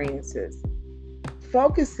experiences.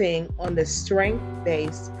 Focusing on the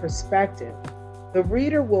strength-based perspective, the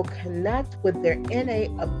reader will connect with their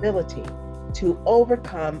innate ability to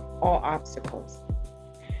overcome all obstacles.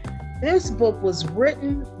 This book was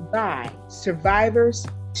written by survivors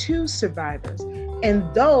to survivors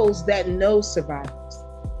and those that know survivors.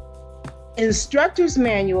 Instructor's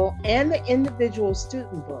Manual and the individual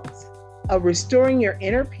student books of Restoring Your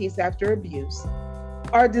Inner Peace After Abuse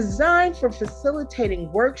are designed for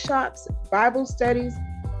facilitating workshops, Bible studies,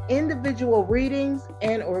 individual readings,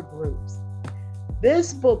 and/or groups.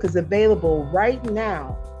 This book is available right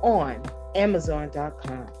now on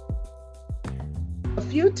Amazon.com. A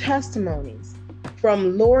few testimonies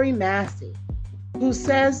from Lori Massey, who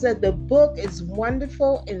says that the book is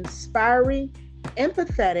wonderful, inspiring,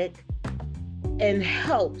 empathetic, and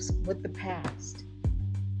helps with the past.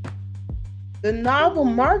 The novel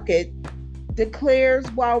market declares,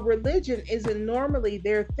 while religion isn't normally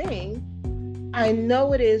their thing, I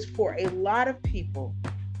know it is for a lot of people,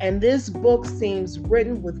 and this book seems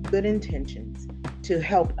written with good intentions to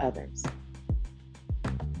help others.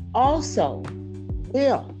 Also,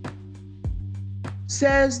 Will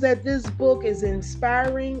says that this book is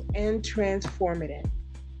inspiring and transformative.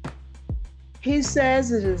 He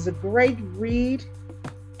says it is a great read,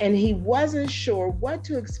 and he wasn't sure what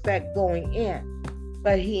to expect going in,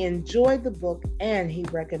 but he enjoyed the book and he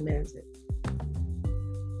recommends it.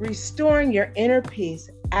 Restoring Your Inner Peace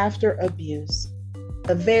After Abuse,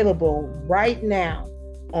 available right now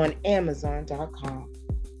on Amazon.com.